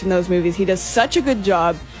to watch in those movies. He does such a good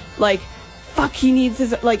job. Like, fuck, he needs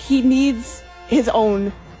his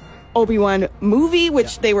own Obi-Wan movie,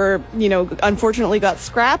 which they were, unfortunately got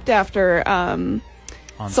scrapped after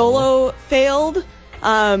Solo failed.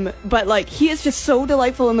 But like, he is just so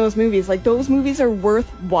delightful in those movies. Like, those movies are worth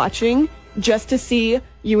watching just to see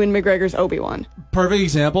Ewan McGregor's Obi-Wan. Perfect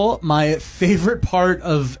example. My favorite part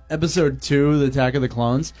of episode 2, The Attack of the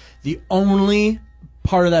Clones, the only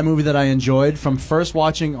part of that movie that I enjoyed from first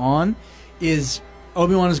watching on is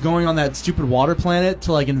Obi-Wan is going on that stupid water planet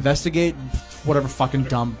to like investigate whatever fucking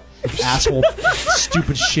dumb asshole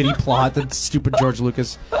stupid shitty plot that stupid George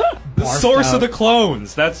Lucas The source of the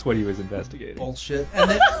clones. That's what he was investigating. bullshit.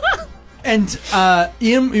 And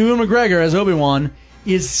Ewan McGregor as Obi-Wan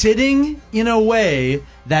is sitting in a way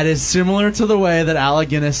that is similar to the way that Alec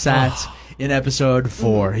Guinness sat in episode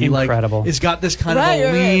 4. He Incredible. It's got this kind of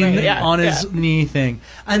a lean Yeah, on his knee thing.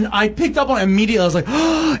 And I picked up on it immediately. I was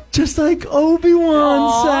like, just like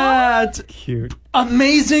Obi-Wan sat. Cute.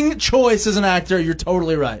 Amazing choice as an actor. You're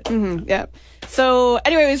totally right. Yeah. So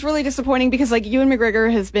anyway, it was really disappointing because like Ewan McGregor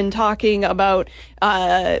has been talking about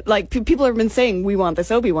people have been saying we want this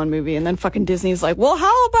Obi-Wan movie, and then fucking Disney's like, well,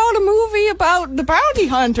 how about a movie about the bounty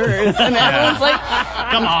hunters? And everyone's like,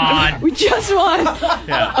 Come on. we just want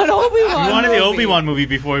an Obi-Wan. We wanted the movie. Obi-Wan movie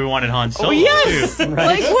before we wanted Han Solo. Oh yes. Too.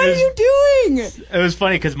 Like, what are you doing? It was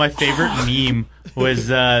funny because my favorite meme was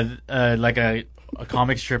like a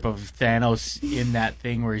comic strip of Thanos in that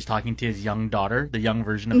thing where he's talking to his young daughter, the young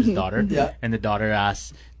version of his daughter. Yeah. And the daughter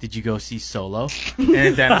asks, "Did you go see Solo?"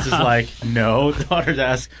 And Thanos is like, "No." The daughter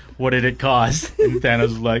asks, "What did it cost?" And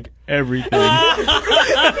Thanos is like, "Everything."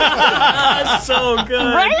 So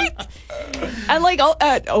good. Right? And like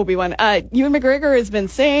Obi-Wan, Ewan McGregor has been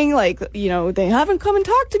saying like, they haven't come and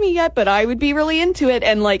talked to me yet, but I would be really into it.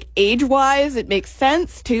 And like age-wise, it makes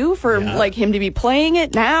sense too for like him to be playing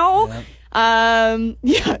it now.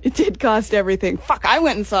 It did cost everything. Fuck, I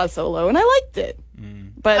went and saw Solo and I liked it.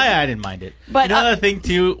 But I didn't mind it. But another thing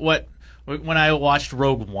too, when I watched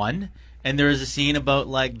Rogue One, and there was a scene about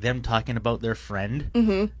like them talking about their friend,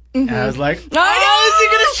 and I was like, I is he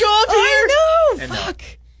gonna show up here? I know. And Fuck.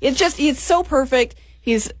 He's so perfect.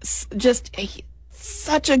 He's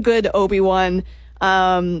such a good Obi-Wan.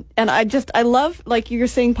 And I love, like you were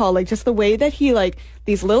saying, Paul, like just the way that he like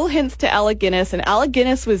these little hints to Alec Guinness, and Alec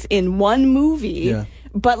Guinness was in one movie,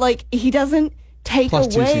 but like he doesn't take Plus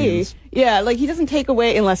 2 away. scenes. Yeah, like he doesn't take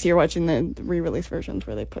away unless you're watching the re-release versions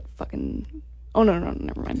where they put fucking. Oh no,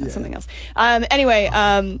 never mind. That's something else. Anyway,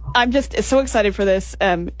 I'm just so excited for this.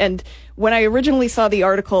 And when I originally saw the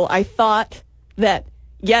article, I thought that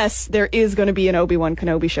yes, there is going to be an Obi-Wan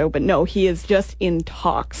Kenobi show, but no, he is just in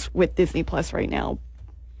talks with Disney Plus right now.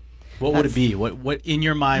 What would it be? What in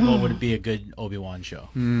your mind? What would it be a good Obi-Wan show?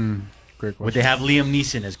 Great question. Would they have Liam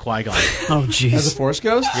Neeson as Qui-Gon? Oh, jeez. As a Force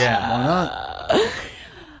Ghost? Yeah. Why not?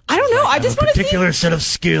 I don't know. I just want to see. Particular set of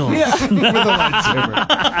skills. With a lightsaber.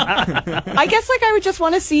 I guess like I would just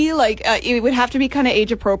want to see like it would have to be kind of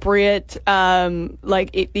age appropriate.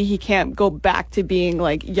 He can't go back to being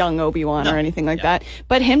like young Obi-Wan or anything like that.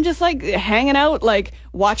 But him just like hanging out, like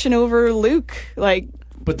watching over Luke, like.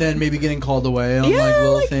 But then maybe getting called away on like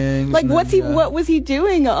little things. Like and what then, was he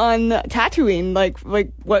doing on Tatooine? Like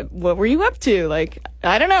what were you up to? Like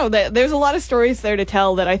I don't know. There's a lot of stories there to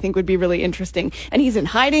tell that I think would be really interesting. And he's in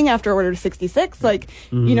hiding after Order 66. Like,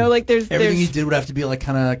 you know, like Everything there's he did would have to be like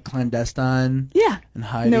kind of clandestine. yeah, and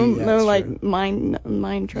hiding. no, Yeah, no, that's like true.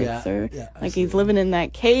 mind tricks Yeah, or yeah, like he's living in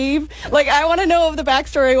that cave. Like, I want to know of the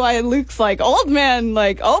backstory why Luke's like old man,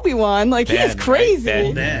 like Obi-Wan. Like Ben, he's crazy. right?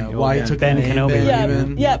 Yeah, Ben. why he took Ben the name Kenobi. Ben Yeah,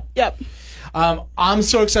 even. yep. I'm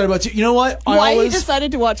so excited about you. You know what? Why he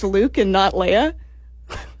decided to watch Luke and not Leia?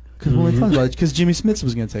 Because we were talking about it. Because Jimmy Smits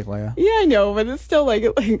was going to take Leia. Yeah, I know, but it's still like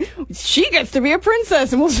she gets to be a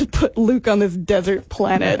princess, and we'll just put Luke on this desert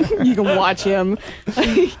planet. You can watch him.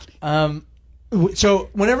 So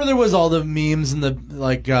whenever there was all the memes and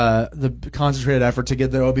the concentrated effort to get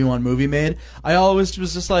the Obi-Wan movie made, I always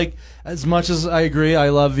was just like, as much as I agree, I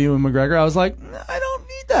love Ewan McGregor, I was like, I don't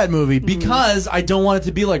need that movie because I don't want it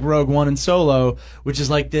to be like Rogue One and Solo, which is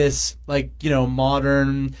like this, like, you know,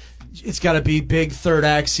 modern. It's got to be big third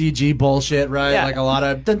act CG bullshit, right? Yeah. Like a lot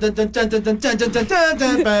of dun dun dun dun dun dun dun dun dun dun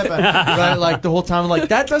dun, right? Like the whole time, like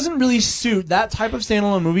that doesn't really suit that type of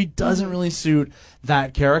standalone movie. Doesn't really suit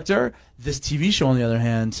that character. This TV show, on the other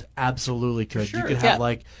hand, absolutely could. You could have Yeah.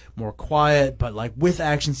 like more quiet, but like with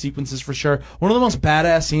action sequences for sure. One of the most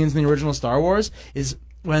badass scenes in the original Star Wars is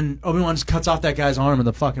when Obi-Wan just cuts off that guy's arm in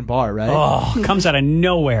the fucking bar, right? Oh, comes out of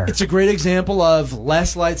nowhere. It's a great example of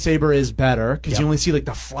less lightsaber is better because you only see like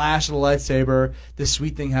the flash of the lightsaber. This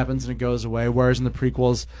sweet thing happens and it goes away. Whereas in the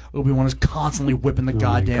prequels, Obi-Wan is constantly whipping the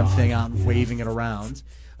goddamn thing out and waving it around.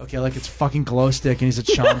 Okay, like it's fucking glow stick and he's at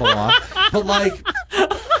Shambhala. But like,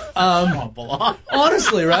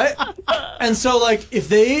 honestly, right? And so like, if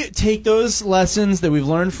they take those lessons that we've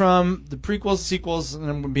learned from the prequels, sequels,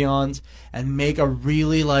 and beyond, and make a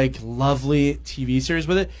really like lovely TV series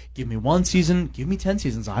with it, give me 1 season, give me 10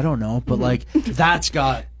 seasons. I don't know, but like that's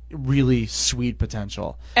got really sweet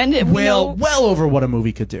potential. And we know- well over what a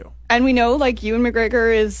movie could do. And we know, like, Ewan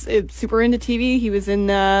McGregor is super into TV. He was in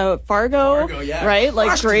Fargo, yeah. right? Like,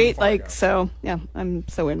 Crushed in great. Fargo. Like, so, yeah, I'm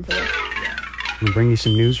so in for this. We'll bring you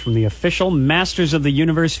some news from the official Masters of the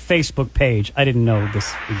Universe Facebook page. I didn't know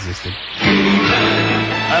this existed.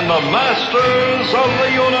 And the Masters of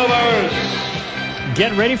the Universe.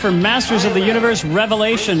 Get ready for Masters of the Universe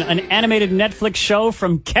Revelation, an animated Netflix show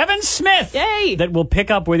from Kevin Smith. Yay! That will pick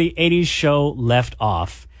up where the 80s show left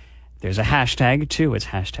off. There's a hashtag, too. It's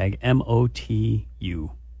hashtag MOTU.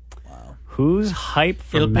 Wow. Who's hype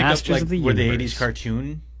for It'll pick up Masters like of the where Universe? the 80s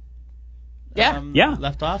cartoon Yeah. Yeah.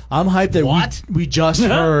 left off. I'm hyped that What? we just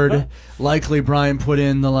heard, likely Brian put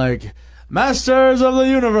in the like Masters of the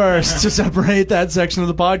Universe to separate that section of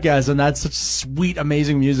the podcast, and that's such sweet,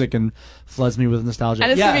 amazing music and floods me with nostalgia.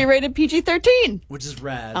 And it's going to be rated PG-13. which is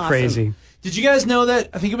rad. Crazy. Did you guys know that?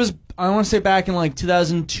 I think it was, I want to say back in like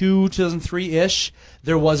 2002, 2003-ish,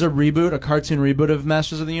 there was a reboot, a cartoon reboot of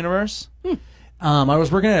Masters of the Universe. I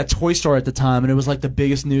was working at a toy store at the time, and it was like the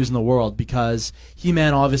biggest news in the world because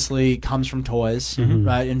He-Man obviously comes from toys,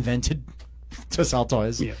 right? Invented to sell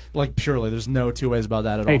toys. Yeah. Like purely. There's no two ways about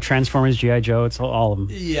that at Hey, all. Transformers, G.I. Joe, it's all of them.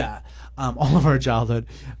 Yeah, all of our childhood.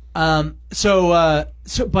 But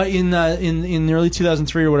in the early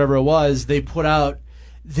 2003 or whatever it was, they put out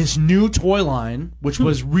this new toy line, which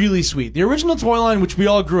was really sweet. The original toy line, which we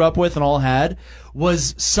all grew up with and all had,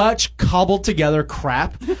 was such cobbled together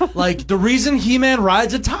crap. Like, the reason He-Man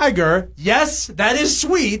rides a tiger, yes, that is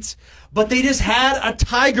sweet, but they just had a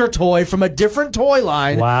tiger toy from a different toy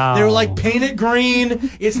line. Wow. They were like, paint it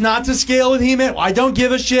green. It's not to scale with He-Man. I don't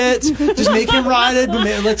give a shit. Just make him ride it. But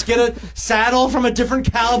let's get a saddle from a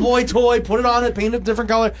different cowboy toy, put it on it, paint it a different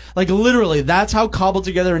color. Like, literally, that's how cobbled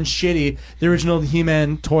together and shitty the original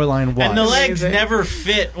He-Man toy line was. And the legs never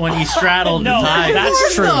fit when he straddled No, the tie.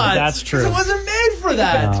 that's true. Not. That's true. It wasn't made for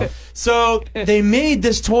that. No. So they made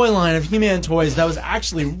this toy line of He-Man toys that was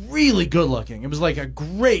actually really good looking. It was like a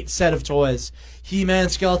great set of toys. He-Man,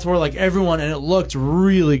 Skeletor, like everyone, and it looked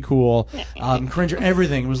really cool. Cringer,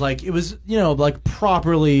 everything. It was like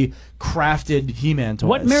properly crafted He-Man toys.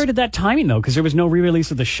 What merited that timing, though? Because there was no re-release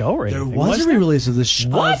of the show or There anything. was a re-release of this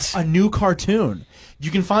What? a new cartoon.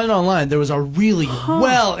 You can find it online. There was a really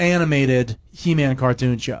well animated He-Man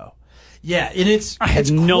cartoon show. Yeah, and it's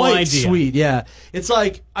had no quite idea. sweet. Yeah, it's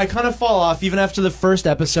like I kind of fall off even after the first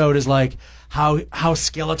episode is like how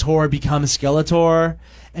Skeletor becomes Skeletor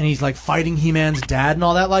and he's like fighting He-Man's dad and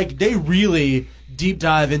all that. Like they really deep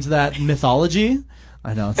dive into that mythology.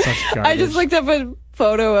 I know it's such garbage. I just looked up a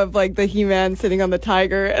photo of, like, the He-Man sitting on the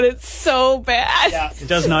tiger, and it's so bad. It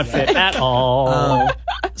does not fit at all.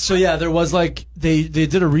 So yeah, there was like they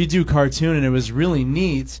did a redo cartoon and it was really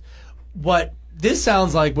neat. What this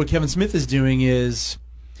sounds like what Kevin Smith is doing is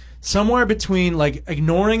somewhere between like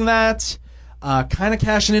ignoring that, kind of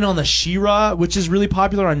cashing in on the She-Ra, which is really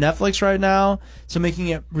popular on Netflix right now, so making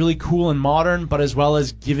it really cool and modern, but as well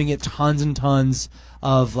as giving it tons and tons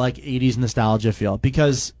of like 80s nostalgia feel,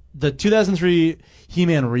 because the 2003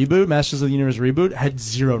 He-Man reboot, Masters of the Universe reboot, had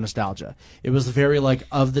zero nostalgia. It was very like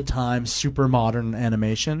of the time, super modern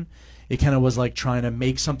animation. It kind of was like trying to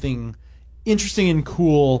make something interesting and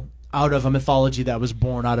cool out of a mythology that was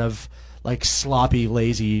born out of like sloppy,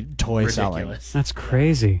 lazy toy selling. Ridiculous. That's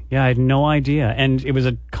crazy. Yeah, I had no idea. And it was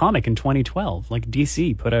a comic in 2012. Like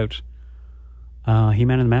DC put out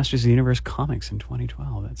He-Man and the Masters of the Universe comics in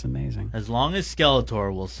 2012. That's amazing. As long as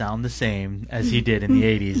Skeletor will sound the same as he did in the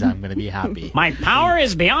 80s, I'm going to be happy. My power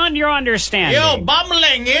is beyond your understanding.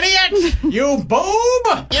 bumbling idiot! You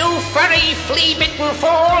boob! You furry, flea-bitten fool!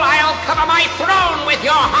 I'll cover my throne with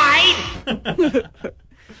your hide!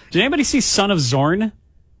 Did anybody see Son of Zorn?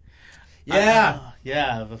 Yeah.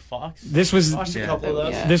 Yeah, the Fox. This was Watched a couple of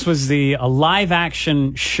those. Yeah. this was a live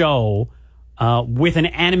action show with an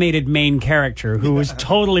animated main character who was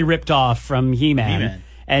totally ripped off from He-Man. He-Man.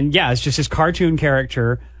 And yeah, it's just this cartoon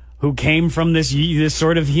character who came from this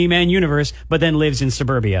sort of He-Man universe, but then lives in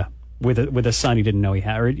suburbia with a son he didn't know he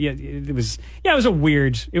had. Or, it was a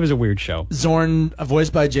weird show. Zorn,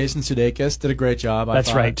 voiced by Jason Sudeikis, did a great job. I That's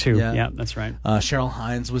thought. right too. Yeah, that's right. Cheryl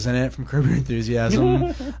Hines was in it from Curb Your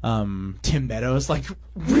Enthusiasm. Tim Meadows, like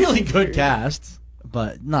really good cast,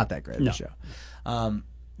 but not that great of No. a show.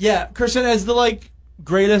 Yeah, Kirsten, as the like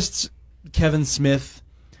greatest Kevin Smith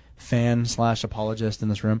fan / apologist in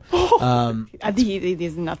this room, I think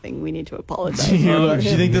there's nothing we need to apologize do for.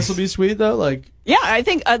 you think this will be sweet though? Like, Yeah, I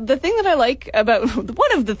think the thing that I like about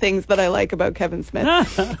one of the things that I like about Kevin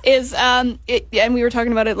Smith is, and we were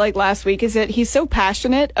talking about it like last week, is that he's so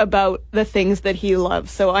passionate about the things that he loves.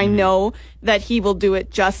 So I know that he will do it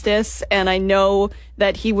justice, and I know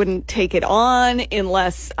that he wouldn't take it on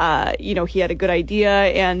unless he had a good idea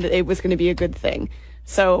and it was going to be a good thing.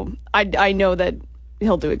 So I know that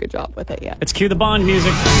he'll do a good job with it. Yeah. Let's cue the Bond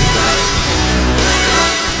music.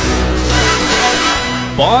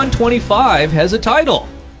 Bond 25 has a title,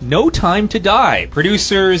 No Time to Die.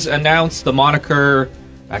 Producers announced the moniker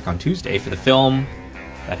back on Tuesday for the film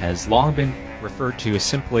that has long been referred to as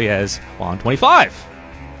simply as Bond 25.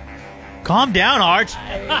 Calm down, Art.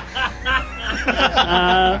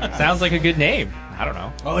 Sounds like a good name. I don't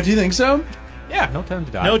know. oh, do you think so? Yeah, No Time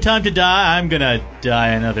to Die. No Time to Die. I'm going to die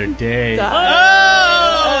another day.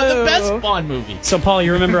 Die. The best Bond movie. So Paul,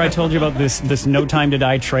 you remember I told you about this No Time to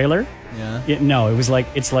Die trailer? Yeah. No, it's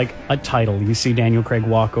like a title. You see Daniel Craig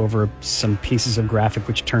walk over some pieces of graphic,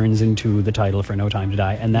 which turns into the title for No Time to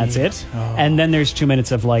Die, and that's it. Oh. And then there's 2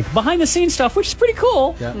 minutes of like behind the scenes stuff, which is pretty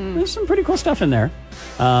cool. Yeah. There's some pretty cool stuff in there.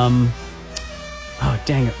 Oh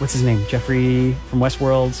dang it, what's his name? Jeffrey from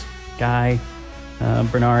Westworld, guy,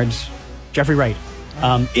 Bernard, Jeffrey Wright.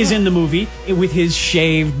 Is in the movie with his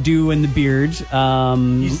shaved do and the beard.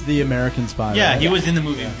 He's the American spy. Yeah, right? he was in the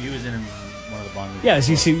movie. He was in one of the Bond movies. Yeah, as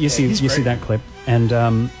you see great. that clip,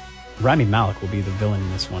 and Rami Malek will be the villain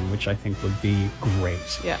in this one, which I think would be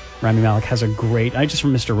great. Yeah. Rami Malek has a great, I just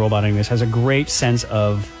from Mr. Robot anyways, has a great sense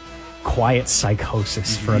of quiet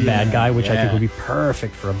psychosis for a bad guy, which I think yeah. would be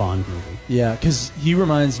perfect for a Bond movie. Yeah, because he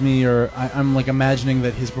reminds me, or I'm like imagining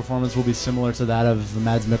that his performance will be similar to that of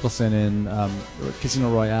Mads Mikkelsen in Casino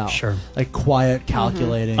Royale. Sure. Like quiet,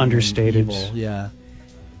 calculating, and Understated. evil. Yeah.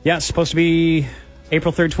 Yeah, it's supposed to be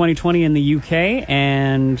April 3rd, 2020 in the UK,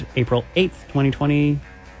 and April 8th, 2020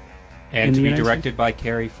 And in to the be United directed by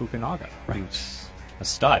Cary Fukunaga, Right. who's a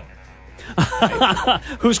stud.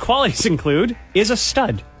 whose qualities include is a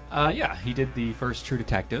stud. Yeah, he did the first True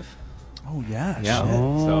Detective. Oh yeah. Yeah, Shit.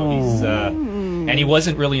 so he's and he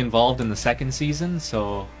wasn't really involved in the second season,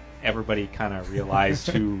 so everybody kind of realized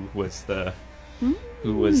who was the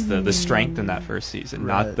strength in that first season,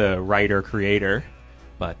 Right. not the writer creator,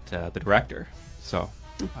 but the director. So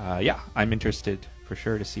yeah, I'm interested for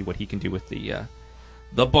sure to see what he can do with the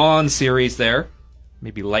Bond series there.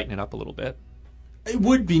 Maybe lighten it up a little bit, It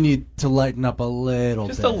would be neat to lighten up a little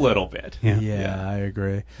just bit. a little bit. Yeah, I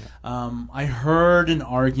agree. I heard an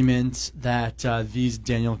argument that these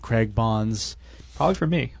Daniel Craig Bonds. Probably from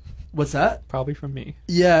me. What's that? Probably from me.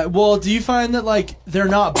 Yeah, well, do you find that like they're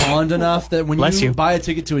not Bond enough that when Bless you. buy a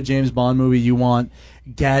ticket to a James Bond movie, you want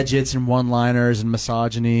gadgets and one-liners and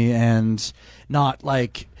misogyny and not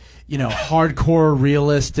like hardcore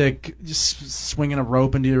realistic, just swinging a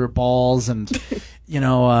rope into your balls and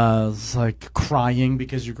it's like crying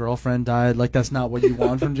because your girlfriend died. Like that's not what you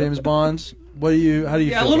want from James Bond. How do you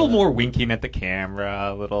Yeah, feel a little about more winking at the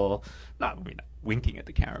camera, a little not winking at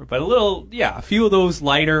the camera, but a few of those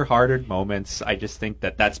lighter hearted moments. I just think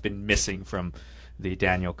that that's been missing from the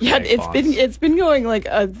Daniel Craig Yeah, Bonds. it's been going like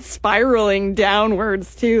spiraling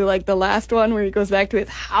downwards too. Like the last one where he goes back to his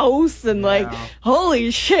house and like,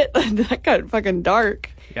 holy shit, that got fucking dark.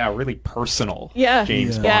 Yeah, really personal. Yeah.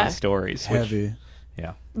 James Yeah. Bond Yeah. stories. Heavy.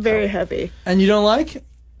 Yeah. Very heavy. And you don't like?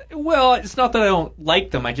 Well, it's not that I don't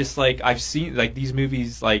like them. I just like I've seen like these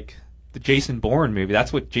movies, like the Jason Bourne movie.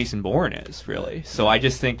 That's what Jason Bourne is, really. So I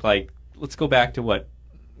just think like let's go back to what,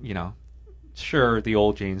 you know. Sure, the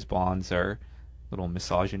old James Bonds are a little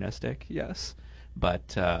misogynistic, yes,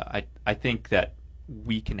 but I think that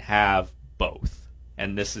we can have both,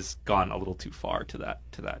 and this has gone a little too far to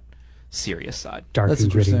that serious side. Dark That's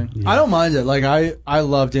and gritty. interesting. Yeah. I don't mind it. Like I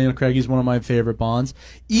love Daniel Craig. He's one of my favorite Bonds.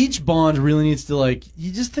 Each Bond really needs to like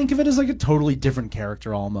you just think of it as like a totally different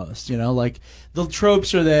character almost. You know, like the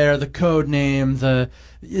tropes are there, the code name, the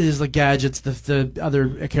gadgets, the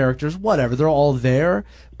other characters, whatever. They're all there,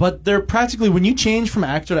 but they're practically when you change from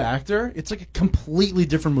actor to actor, it's like a completely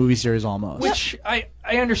different movie series almost. Which I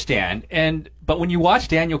understand, but when you watch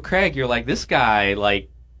Daniel Craig, you're like this guy like.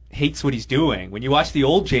 Hates what he's doing. When you watch the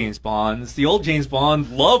old James Bonds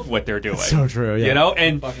love what they're doing. So true, yeah. You know,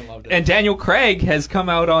 and Fucking loved it. and Daniel Craig has come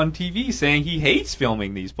out on TV saying he hates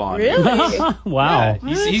filming these Bond movies. Really? Wow.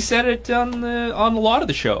 Yeah, he said it on a lot of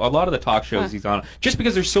the talk shows he's on. Just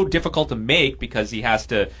because they're so difficult to make because he has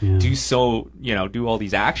to do all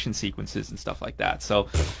these action sequences and stuff like that. So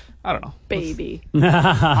I don't know. Baby.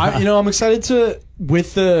 I'm excited to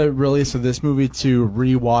with the release of this movie to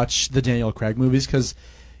rewatch the Daniel Craig movies because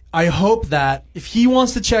I hope that if he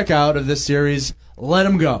wants to check out of this series, let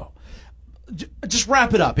him go. Just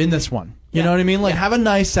wrap it up in this one. You know what I mean? Like have a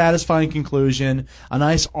nice, satisfying conclusion, a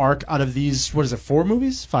nice arc out of these. What is it? 4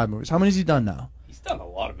 movies? 5 movies? How many has he done now? He's done a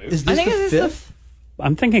lot of movies. Is this I think the this is the 5th?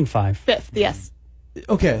 I'm thinking 5. 5th, yes.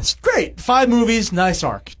 Okay, it's great. 5 movies, nice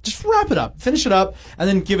arc. Just wrap it up, finish it up, and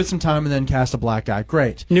then give it some time, and then cast a black guy.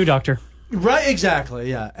 Great. New Doctor. Right, exactly,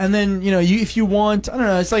 yeah. And then, if you want, I don't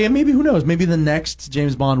know, it's like, maybe, who knows, maybe the next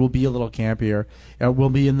James Bond will be a little campier. We'll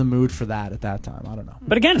be in the mood for that at that time. I don't know.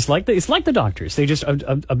 But again, it's like the Doctors. They just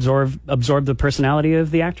absorb the personality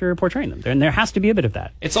of the actor portraying them. And there has to be a bit of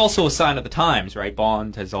that. It's also a sign of the times, right?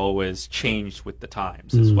 Bond has always changed with the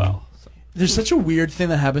times as well. So. There's such a weird thing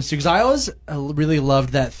that happens too, because I always really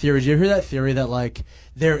loved that theory. Did you ever hear that theory that, like,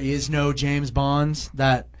 there is no James Bond,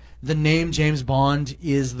 that the name James Bond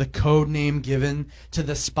is the code name given to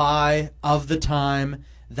the spy of the time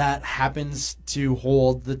that happens to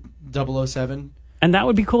hold the 007? And that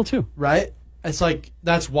would be cool, too. Right? It's like,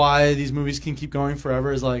 that's why these movies can keep going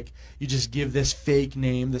forever, is like, you just give this fake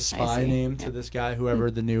name, the spy name, to this guy,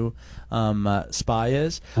 whoever the new spy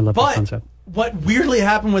is. I love that concept. What weirdly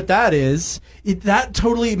happened with that is, that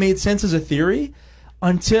totally made sense as a theory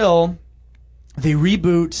until they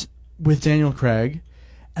reboot with Daniel Craig,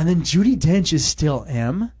 and then Judi Dench is still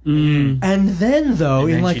M. And then, though, And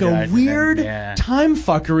in then like she a dies, weird and then, time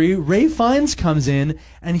fuckery, Ray Fiennes comes in,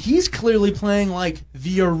 and he's clearly playing like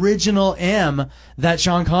the original M that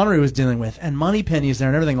Sean Connery was dealing with, and Moneypenny's there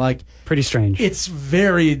and everything. Like, Pretty strange. it's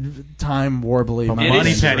very time warbly. It is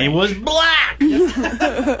Moneypenny strange. was black.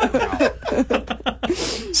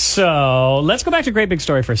 So let's go back to Great Big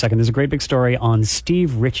Story for a second. There's a great big story on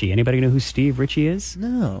Steve Ritchie. Anybody know who Steve Ritchie is?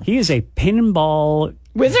 No. He is a pinball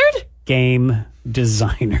Wizard? game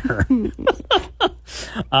designer.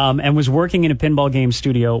 And was working in a pinball game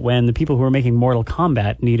studio when the people who were making Mortal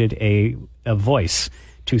Kombat needed a voice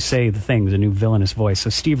to say the things, a new villainous voice. So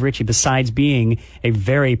Steve Ritchie, besides being a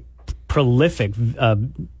very prolific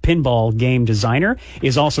pinball game designer,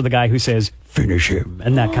 is also the guy who says, finish him,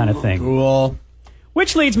 and that kind of thing. Cool.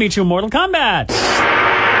 Which leads me to Mortal Kombat.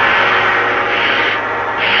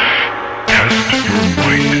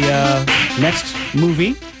 The next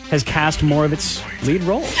movie has cast more of its lead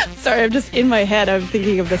roles. Sorry, I'm just in my head. I'm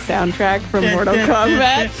thinking of the soundtrack from Mortal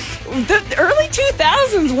Kombat. The early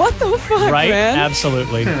 2000s. What the fuck, Right? man?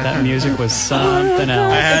 Absolutely. That music was something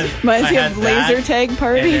else. Reminds me of Laser Tag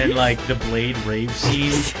Party. And then, like, the Blade rave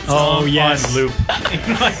scene. Oh, yes. On loop.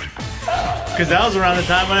 Because that was around the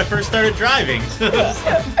time when I first started driving.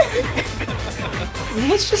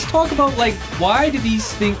 Let's just talk about like why do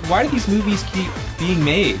these movies keep being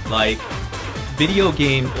made? Like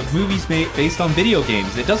movies made based on video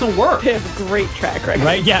games. It doesn't work. They have a great track record.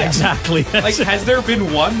 Right? Yeah, exactly. Like, has there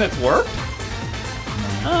been one that's worked?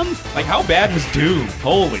 Like, how bad was Doom?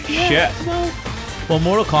 Holy shit. Well,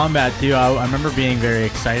 Mortal Kombat, too, I remember being very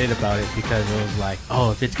excited about it because it was like,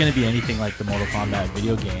 oh, if it's going to be anything like the Mortal Kombat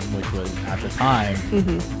video game, which was, at the time,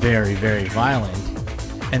 very, very violent,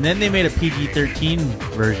 and then they made a PG-13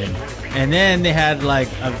 version, and then they had like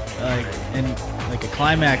a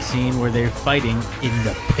climax scene where they're fighting in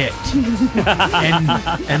the pit,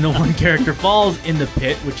 and the one character falls in the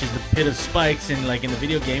pit, which is the pit of spikes. And like in the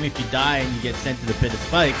video game, if you die and you get sent to the pit of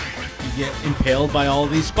spikes, you get impaled by all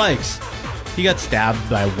of these spikes. He got stabbed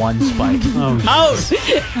by one spike. Ouch!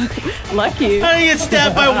 Lucky. How did he get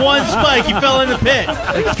stabbed by one spike? He fell in the pit.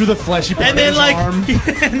 Like, through the fleshy part And then of his like arm.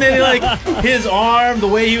 and then like his arm, the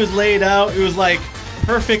way he was laid out, it was like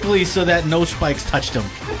perfectly so that no spikes touched him.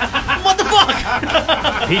 What the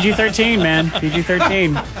fuck? PG-13, man.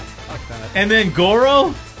 PG-13. And then Goro,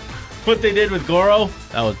 what they did with Goro,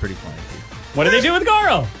 that was pretty funny too. What did they do with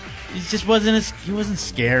Goro? He just wasn't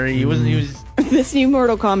scary. He was This new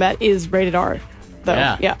Mortal Kombat is rated R, though.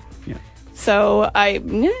 Yeah. So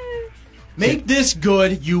Make this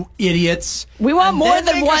good, you idiots. We want And more then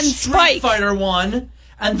than make one a Street spike. Fighter one,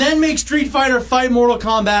 and then make Street Fighter fight Mortal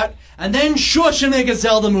Kombat, and then shush and make a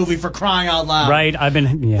Zelda movie for crying out loud. Right, I've been...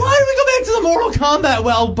 Yeah. Why do we go back to the Mortal Kombat?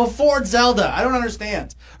 Well, before Zelda. I don't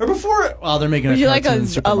understand. Or before... Well, they're making would a you like cartoon a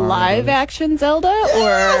Super Mario live movie. action Zelda?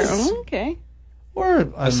 Yes! Or okay.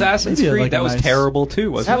 Or Assassin's maybe Creed, like a that was nice- terrible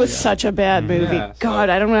too, wasn't That it? was such a bad movie. Yeah, so- God,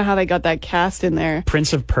 I don't know how they got that cast in there.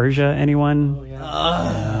 Prince of Persia, anyone?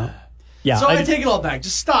 Yeah. So I take it all back.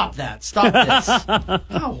 Just stop that. Stop this.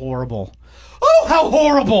 How horrible. Oh, how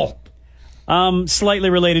horrible. Slightly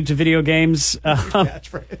related to video games.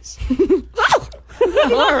 Catchphrase.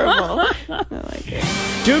 Horrible.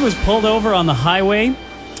 Dude was pulled over on the highway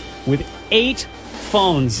with 8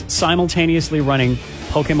 phones simultaneously running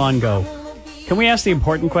Pokemon Go. Can we ask the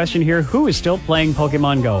important question here? Who is still playing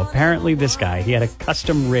Pokemon Go? Apparently this guy. He had a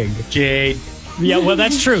custom rig. Jade. Yeah, well,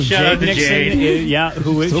 that's true. Shout out to Nixon, Jade.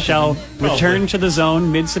 who shall return to the zone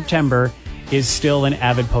mid-September, is still an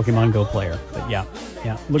avid Pokemon Go player. But yeah.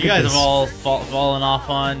 Look You at guys this. have all fallen off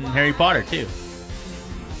on Harry Potter too.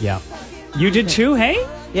 Yeah. You did too, hey?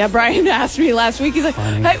 Yeah, Brian asked me last week. He's like,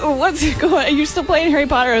 Funny. "Hey, what's going on? Are you still playing Harry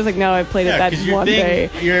Potter?" I was like, "No, I played it that one day."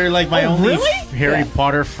 You're like my Oh, only really? Harry Yeah.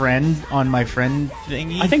 Potter friend on my friend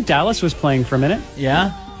thingy. I think Dallas was playing for a minute.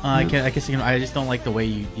 Yeah. I guess I just don't like the way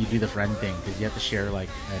you do the friend thing because you have to share like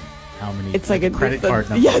how many. It's like a credit card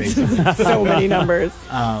number. Yeah, basically. it's so many numbers.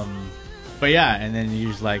 But yeah, and then you're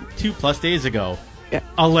just like 2+ days ago. Yeah.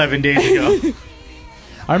 11 days ago.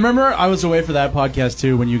 I remember I was away for that podcast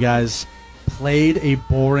too when you guys played a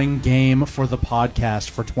boring game for the podcast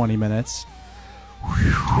for 20 minutes.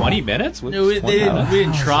 20 minutes? No, we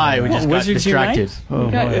didn't try. We just got Wizards distracted.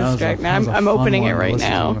 Unite? Got distracted. I'm opening it right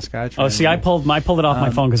now. Oh, see, I pulled it off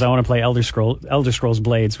my phone because I want to play Elder Scrolls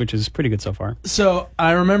Blades, which is pretty good so far. So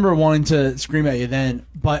I remember wanting to scream at you then,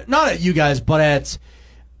 but not at you guys, but at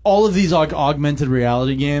all of these augmented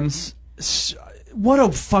reality games. What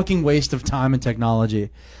a fucking waste of time and technology.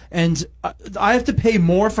 And I have to pay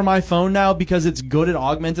more for my phone now because it's good at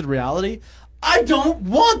augmented reality. I don't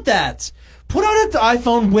want that. Put out an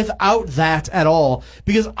iPhone without that at all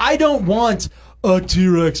because I don't want a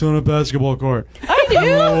T-Rex on a basketball court. I do.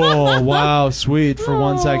 Oh, wow, sweet. For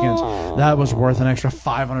 1 second. That was worth an extra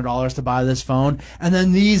 $500 to buy this phone. And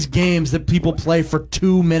then these games that people play for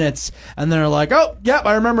 2 minutes and they're like, oh, yep,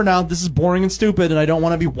 I remember now. This is boring and stupid and I don't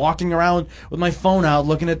want to be walking around with my phone out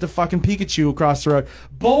looking at the fucking Pikachu across the road.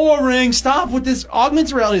 Boring. Stop with this.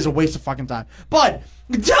 Augmented reality is a waste of fucking time. But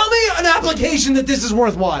tell me an application that this is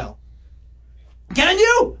worthwhile. Can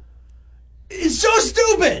you? It's so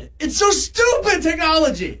stupid. It's so stupid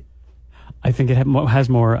technology. I think it has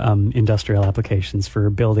more industrial applications for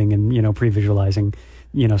building and pre-visualizing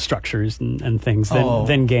structures and things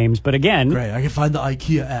than games. But again, Great, I can find the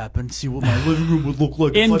IKEA app and see what my living room would look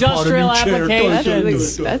like if Industrial I bought a new chair.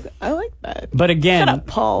 applications. I like that. But again, Shut up,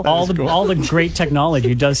 Paul. all the great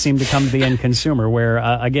technology does seem to come to the end consumer. Where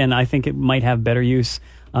again, I think it might have better use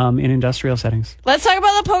in industrial settings. Let's talk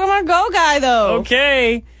about the Pokemon Go guy, though.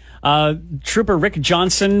 Okay, Trooper Rick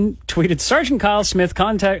Johnson tweeted Sergeant Kyle Smith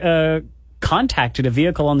contacted a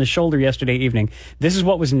vehicle on the shoulder yesterday evening. This is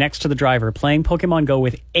what was next to the driver, playing Pokemon Go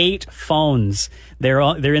with 8 phones. They're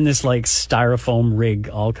in this like styrofoam rig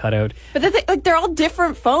all cut out. But they're all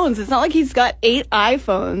different phones. It's not like he's got 8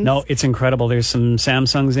 iPhones. No, it's incredible. There's some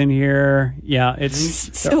Samsungs in here. Yeah,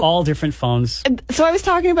 they're all different phones. So I was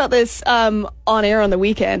talking about this on air on the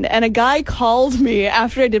weekend, and a guy called me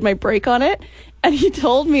after I did my break on it, and he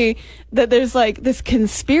told me that there's like this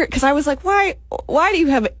conspiracy, because I was like, why do you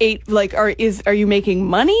have 8, like, are you making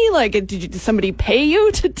money? Like, did somebody pay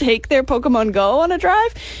you to take their Pokemon Go on a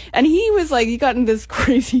drive? And he was like, he got into this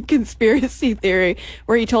crazy conspiracy theory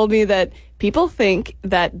where he told me that people think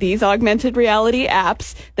that these augmented reality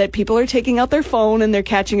apps that people are taking out their phone and they're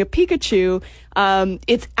catching a Pikachu,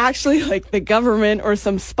 it's actually like the government or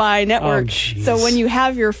some spy network. So when you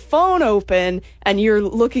have your phone open and you're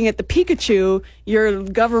looking at the Pikachu, your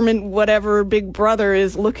government, whatever big brother,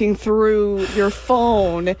 is looking through your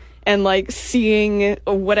phone and like seeing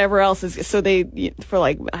whatever else is. So they, for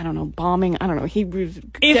like, I don't know, bombing. I don't know. He was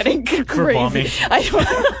getting crazy. I don't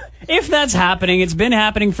know. If that's happening, it's been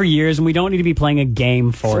happening for years, and we don't need to be playing a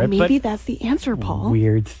game for it. Maybe that's the answer, Paul.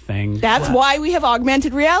 Weird thing. That's why we have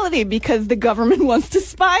augmented reality, because the government wants to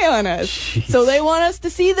spy on us. So they want us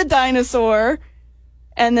to see the dinosaur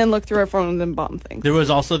and then look through our phone and then bomb things. There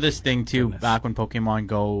was also this thing, too, back when Pokemon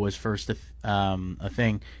Go was first a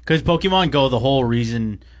thing. Because Pokemon Go, the whole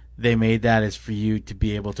reason they made that is for you to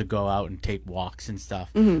be able to go out and take walks and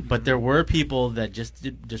stuff. Mm-hmm. But there were people that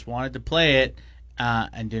just wanted to play it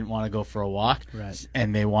and didn't want to go for a walk. Right.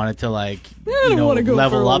 And they wanted to, like, go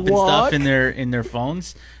level for a up and stuff walk. in their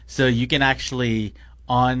phones. So you can actually,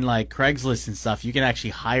 on like Craigslist and stuff, you can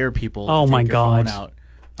actually hire people Oh to my take your phone God. out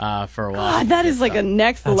for a walk. God, that is like a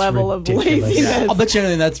next level ridiculous. of laziness. I'll bet you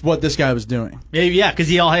anything that's what this guy was doing. Yeah, because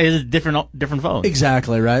he all has different phones.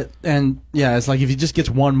 Exactly, right? And yeah, it's like if he just gets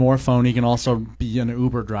one more phone, he can also be an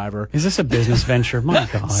Uber driver. Is this a business venture? My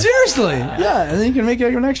God. Seriously? Yeah, and then you can make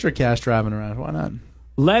an extra cash driving around. Why not?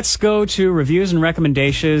 Let's go to reviews and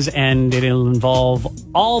recommendations, and it'll involve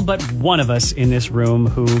all but one of us in this room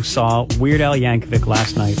who saw Weird Al Yankovic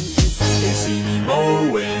last night. They see me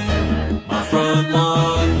mowing my front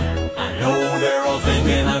lawn. I know they're all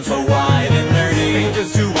thinking I'm so white and nerdy. Think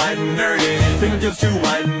just too white and nerdy. Think just too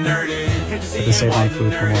white and nerdy. Can't you see To save I'm my white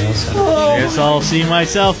food and for nerdy? oil center. Guess I'll see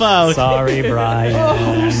myself out. Sorry, Brian.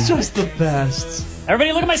 Oh, it's just the best.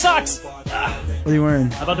 Everybody, look at my socks. What are you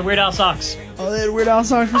wearing? How about the Weird Al socks? Oh, they had Weird Al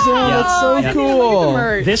socks for sale. That's so Yeah. cool.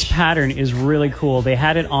 This pattern is really cool. They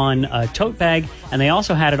had it on a tote bag, and they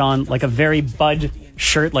also had it on like a very Bud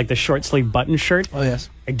shirt, like the short sleeve button shirt. Oh, yes.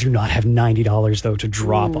 I do not have $90 though to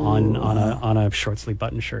drop on a short sleeve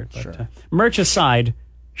button shirt. But Sure. Merch aside,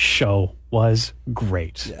 show was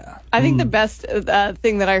great. Yeah. I think the best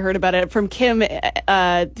thing that I heard about it from Kim,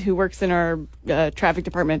 who works in our traffic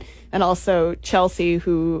department, and also Chelsea,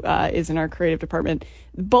 who is in our creative department,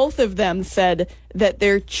 both of them said that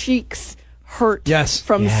their cheeks hurt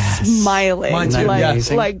from smiling. Mine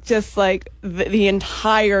too, like just like the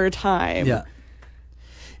entire time. Yeah.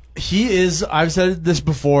 He is, I've said this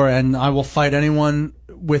before, and I will fight anyone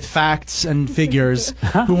with facts and figures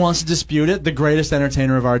who wants to dispute it, the greatest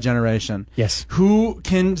entertainer of our generation. Yes. Who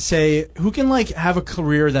can like have a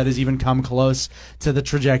career that has even come close to the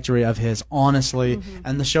trajectory of his, honestly.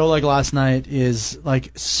 And the show like last night is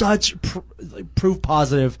like such proof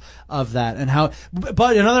positive of that. And how,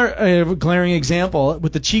 but another glaring example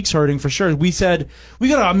with the cheeks hurting for sure. We said we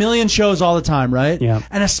got a million shows all the time, right? Yeah.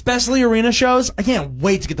 And especially arena shows. I can't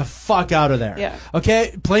wait to get the fuck out of there. Yeah.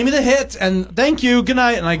 Okay, play me the hits and thank you, good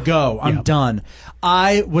night, and I go. I'm done.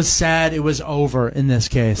 I was sad it was over in this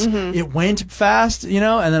case. It went fast, and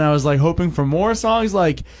then I was like hoping for more songs.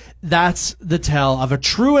 Like, that's the tell of a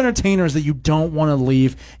true entertainer, is that you don't want to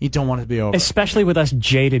leave, you don't want it to be over. Especially with us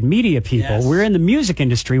jaded media people. Yes. We're in the music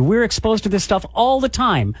industry. We're exposed to this stuff all the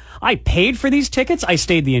time. I paid for these tickets. I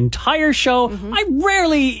stayed the entire show. I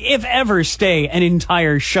rarely, if ever, stay an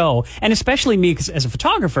entire show. And especially me, 'cause as a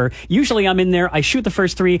photographer, usually I'm in there, I shoot the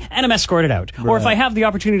first 3, and I'm escorted out. Or if I have the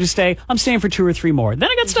opportunity to stay, I'm staying for 2 or 3 more. Then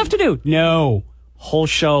I got stuff to do. No. Whole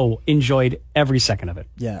show, enjoyed every second of it.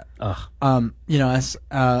 Yeah. I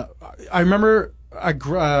remember a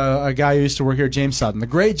guy who used to work here, James Sutton, the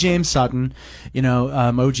great James Sutton.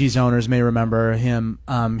 OG's owners may remember him.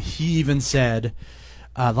 He even said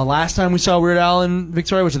the last time we saw Weird Al in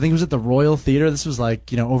Victoria, which I think was at the Royal Theater, this was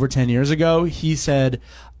like over 10 years ago. He said,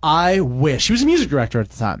 "I wish," he was a music director at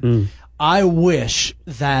the time. "I wish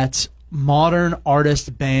that modern artists,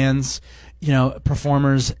 bands,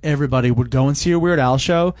 performers, everybody would go and see a Weird Al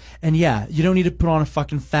show. And yeah, you don't need to put on a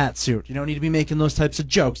fucking fat suit. You don't need to be making those types of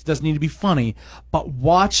jokes. It doesn't need to be funny. But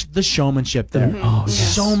watch the showmanship there.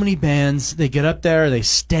 So many bands, they get up there, they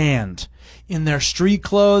stand in their street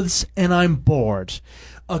clothes, and I'm bored.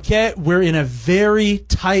 Okay, we're in a very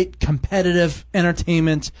tight, competitive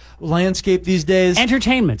entertainment landscape these days.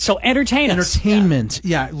 Entertainment. So entertain us. Entertainment.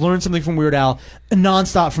 Yeah, learn something from Weird Al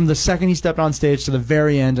nonstop from the second he stepped on stage to the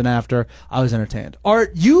very end and after. I was entertained.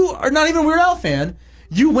 Art, you are not even a Weird Al fan.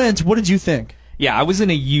 You went. What did you think? yeah, I was in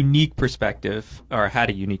a unique perspective, or had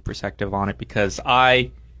a unique perspective on it, because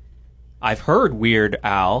I've heard Weird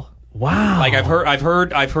Al. Wow. Like I've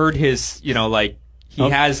heard his, you know, like he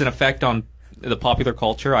has an effect on the popular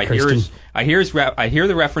culture. I hear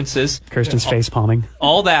the references. Kirsten's face palming.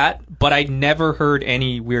 All that, but I never heard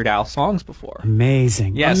any Weird Al songs before.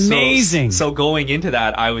 Amazing. Yeah, amazing. So going into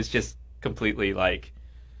that, I was just completely like,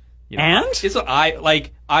 you know, and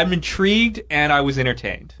I'm intrigued and I was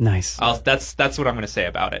entertained. Nice. That's what I'm going to say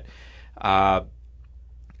about it.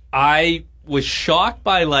 I was shocked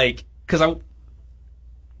by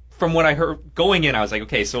from what I heard going in, I was like,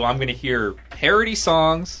 okay, so I'm going to hear parody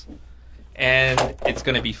songs and it's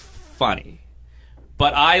going to be funny.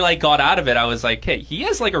 But I got out of it. I was like, hey, he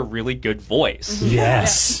has a really good voice.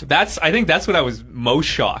 Yes. I think that's what I was most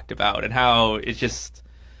shocked about, and how it's just,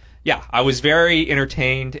 yeah, I was very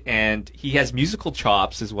entertained, and he has musical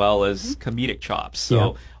chops as well as comedic chops.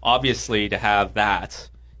 So obviously to have that,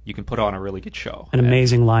 you can put on a really good show. An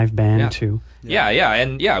amazing live band too. Yeah,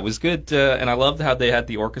 it was good, and I loved how they had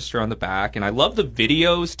the orchestra on the back, and I love the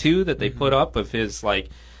videos too that they put up of his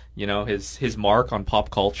his mark on pop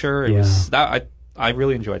culture. It was that I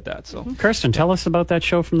really enjoyed that. So, Kirsten, tell us about that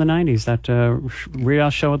show from the 90s, that Weird Al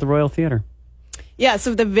show at the Royal Theatre. Yeah,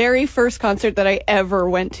 so the very first concert that I ever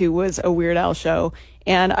went to was a Weird Al show.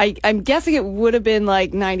 And I'm guessing it would have been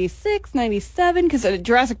 96, 97, because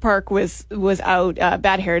Jurassic Park was out.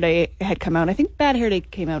 Bad Hair Day had come out. I think Bad Hair Day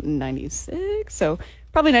came out in 96, so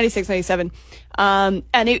probably 96, 97. And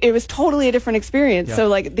it was totally a different experience. Yeah.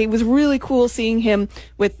 So it was really cool seeing him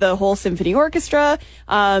with the whole symphony orchestra.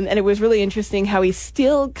 And it was really interesting how he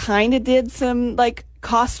still kind of did some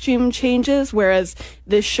costume changes, whereas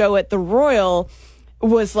this show at the Royal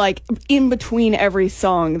was in between every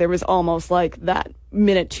song, there was almost that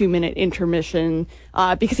 2-minute intermission,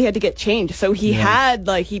 because he had to get changed. So he had,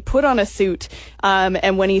 he put on a suit,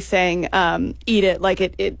 and when he sang, Eat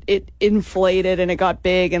It, it inflated and it got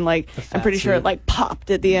big, and I'm pretty sure it popped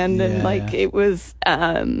at the end, and it was,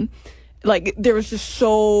 there was just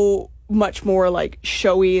so much more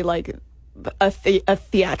showy, a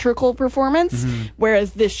theatrical performance,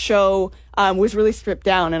 whereas this show was really stripped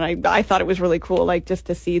down, and I thought it was really cool, just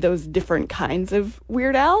to see those different kinds of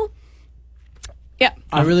Weird Al. Yeah,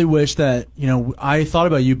 I really wish that, I thought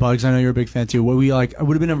about you, Bugs. I know you're a big fan too. It would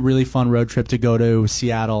have been a really fun road trip to go to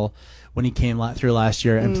Seattle when he came through last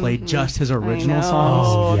year and played just his original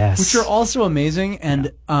songs, which are also amazing.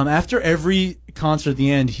 And after every concert at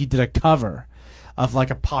the end, he did a cover of a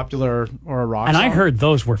popular or a rock song. And I heard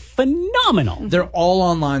those were phenomenal. They're all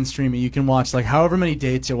online streaming. You can watch however many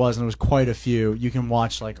dates it was, and it was quite a few. You can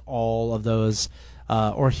watch all of those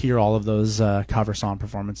or hear all of those cover song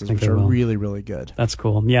performances, which are really, really good. That's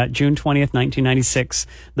cool. Yeah, June 20th, 1996,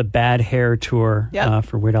 the Bad Hair Tour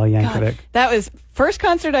for Weird Al Yankovic. God, that was first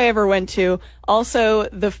concert I ever went to. Also,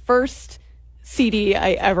 the first CD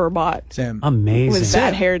I ever bought. Same. Amazing. Was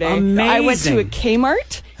Bad Hair Day. Amazing. I went to a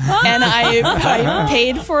Kmart and I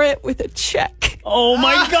paid for it with a check. Oh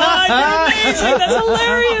my God, you're amazing. That's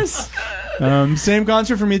hilarious. Same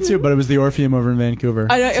concert for me too, but it was the Orpheum over in Vancouver.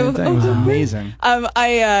 I know, it was amazing.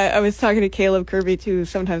 I was talking to Caleb Kirby too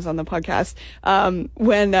sometimes on the podcast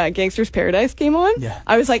when Gangster's Paradise came on. Yeah.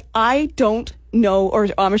 I was like, I don't know, or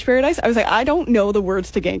Amish Paradise. I was like, I don't know the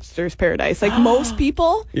words to Gangster's Paradise. Most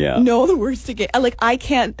people know the words to I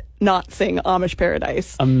can't not sing Amish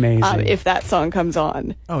Paradise. Amazing. If that song comes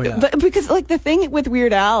on. Oh yeah. But because the thing with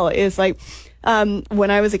Weird Al is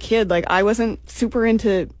when I was a kid, I wasn't super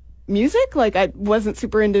into music. I wasn't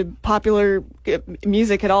super into popular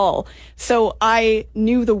music at all. So I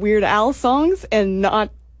knew the Weird Al songs and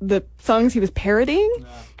not the songs he was parodying. Yeah.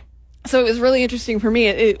 So it was really interesting for me.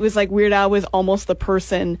 It was Weird Al was almost the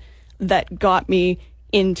person that got me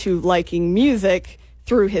into liking music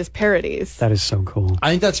through his parodies. That is so cool. I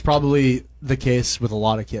think that's probably the case with a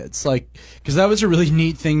lot of kids. Because that was a really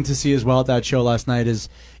neat thing to see as well at that show last night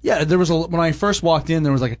there was when I first walked in,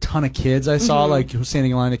 there was a ton of kids I saw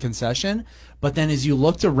standing in line at concession. But then as you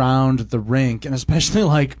looked around the rink, and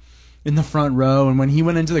especially in the front row, and when he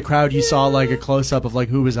went into the crowd, you saw a close-up of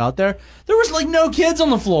who was out there. There was no kids on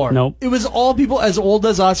the floor. Nope. It was all people as old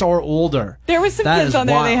as us or older. There was some kids on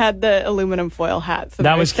there. Wild. They had the aluminum foil hats. So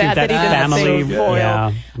that was cute. That family foil.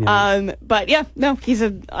 Yeah. But he's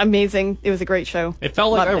amazing. It was a great show. It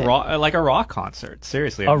felt like a rock concert.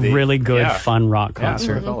 Seriously, really good, fun rock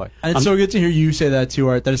concert. It felt like. And it's so good to hear you say that too,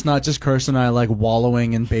 Art. That it's not just Kirsten and I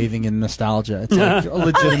wallowing and bathing in nostalgia. It's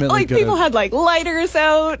legitimately good. People had lighters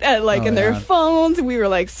out and in their phones. We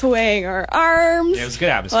were swaying our arms. Yeah, it was good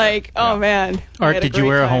atmosphere. Oh man. Art, did you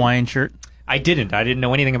wear a Hawaiian shirt? I didn't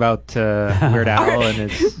know anything about Weird Al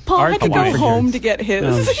and his Paul Art had to can go do it. home to get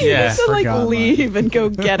his. He had to like forgot leave and go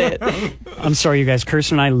get it. I'm sorry, you guys.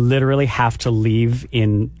 Kirsten and I literally have to leave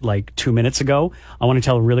in like 2 minutes ago. I want to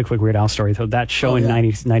tell a really quick Weird Al story. So that show in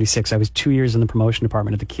 96, I was 2 years in the promotion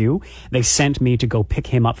department at the Q. They sent me to go pick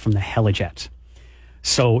him up from the Helijet.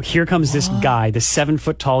 So here comes this guy, this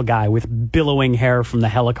 7-foot tall guy with billowing hair from the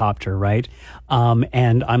helicopter, right?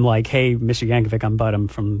 And I'm like, hey, Mr. Yankovic, I'm Bud. I'm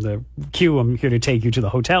from the Q. I'm here to take you to the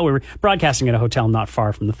hotel. We were broadcasting at a hotel not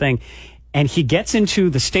far from the thing. And he gets into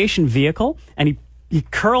the station vehicle and he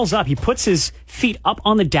curls up. He puts his feet up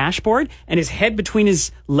on the dashboard and his head between his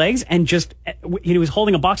legs and just, he was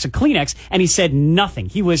holding a box of Kleenex and he said nothing.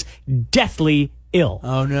 He was deathly ill.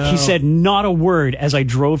 Oh, no. He said not a word as I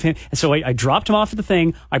drove him. And so I dropped him off at the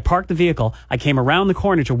thing. I parked the vehicle. I came around the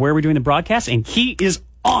corner to where we're doing the broadcast and he is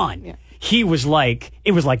on. Yeah. He was like,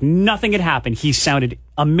 it was like nothing had happened. He sounded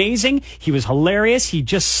amazing. He was hilarious. He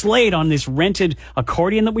just slayed on this rented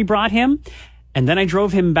accordion that we brought him. And then I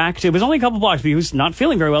drove him back to, it was only a couple blocks, but he was not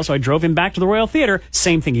feeling very well. So I drove him back to the Royal Theater.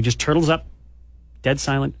 Same thing. He just turtles up, dead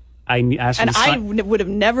silent. I asked him And to I sign. would have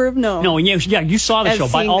never have known. No, yeah, you saw the As show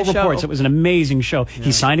by seeing all the reports. show. It was an amazing show. Yeah.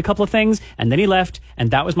 He signed a couple of things and then he left,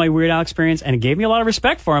 and that was my Weird Al experience, and it gave me a lot of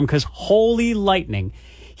respect for him because holy lightning,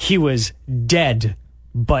 he was dead,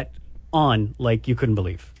 but on like you couldn't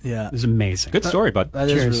believe. Yeah. It was amazing. Good story, bud. That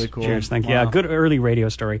Cheers. is really cool. Cheers, thank you. Wow. Yeah, good early radio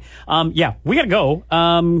story. Yeah, we gotta go.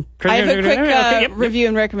 I have a quick Yep. review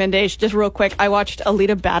and recommendation, just real quick. I watched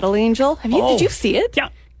Alita Battle Angel. Did you see it? Yeah.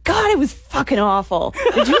 God, it was fucking awful.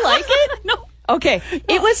 Did you like it? No. Okay,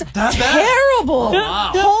 it was terrible.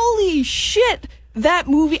 Holy shit. That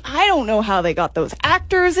movie, I don't know how they got those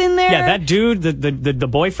actors in there. Yeah, that dude, the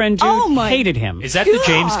boyfriend dude, Oh my hated him. Is that the God.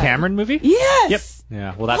 James Cameron movie? Yes. Yep.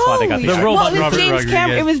 Yeah, well, that's why they got Holy the shit. robot Well, it was Robert James Rodriguez.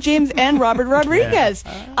 Cameron. It was James and Robert Rodriguez.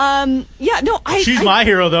 She's my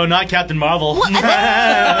hero, though, not Captain Marvel. And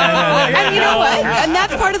you know what? And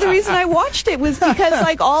that's part of the reason I watched it was because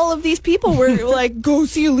like all of these people were like, go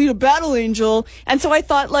see Alita Battle Angel. And so I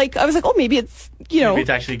thought like, I was like, oh, maybe it's, you know. Maybe it's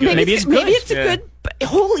actually good. Maybe it's good. Maybe it's a Yeah. good, but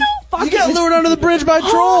holy fuck. You got it was- lured under the bridge by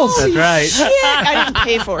trolls. Holy right. Shit, I didn't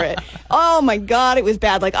pay for it. Oh my God, it was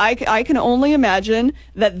bad. Like I can only imagine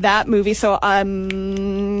that movie. So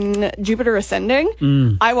Jupiter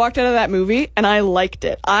Ascending. I walked out of that movie and I liked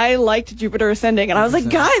it. I liked Jupiter Ascending, and I was like,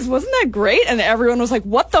 guys, wasn't that great? And everyone was like,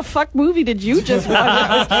 what the fuck movie did you just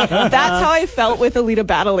watch? That's how I felt with Alita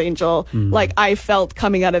Battle Angel. Like I felt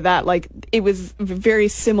coming out of that, like it was very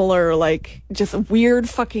similar. Like just a weird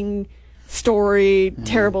fucking story.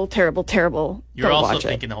 Terrible, terrible, terrible. You're Don't also watch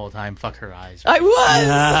thinking the whole time, fuck her eyes. I was.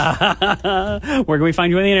 Where can we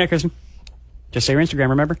find you on the internet, Kirsten? Just say your Instagram,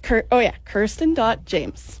 remember?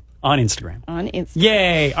 Kirsten.James On Instagram. on Instagram.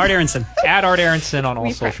 Yay, Art Aronson. At Art Aronson on all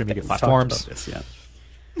We social media practiced. platforms. Talked about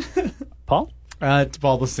this, yeah. Paul? It's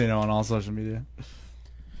Paul Bustino on all social media.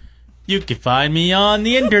 You can find me on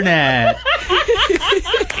the internet.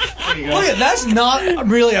 Look, that's not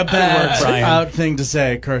really a bad Brian. out thing to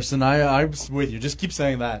say, Kirsten. I'm with you. Just keep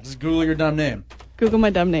saying that. Just Google your dumb name. Google my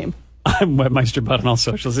dumb name. I'm Webmeister Bud on all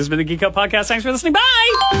socials. This has been the Geek Out Podcast. Thanks for listening.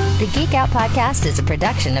 Bye! The Geek Out Podcast is a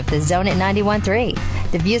production of The Zone at 91.3.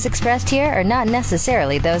 The views expressed here are not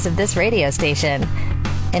necessarily those of this radio station.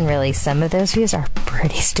 And really, some of those views are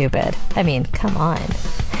pretty stupid. I mean, come on.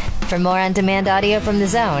 For more on-demand audio from The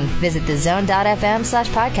Zone, visit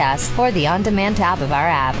thezone.fm/podcast or the on-demand tab of our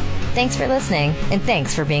app. Thanks for listening, and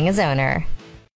thanks for being a Zoner.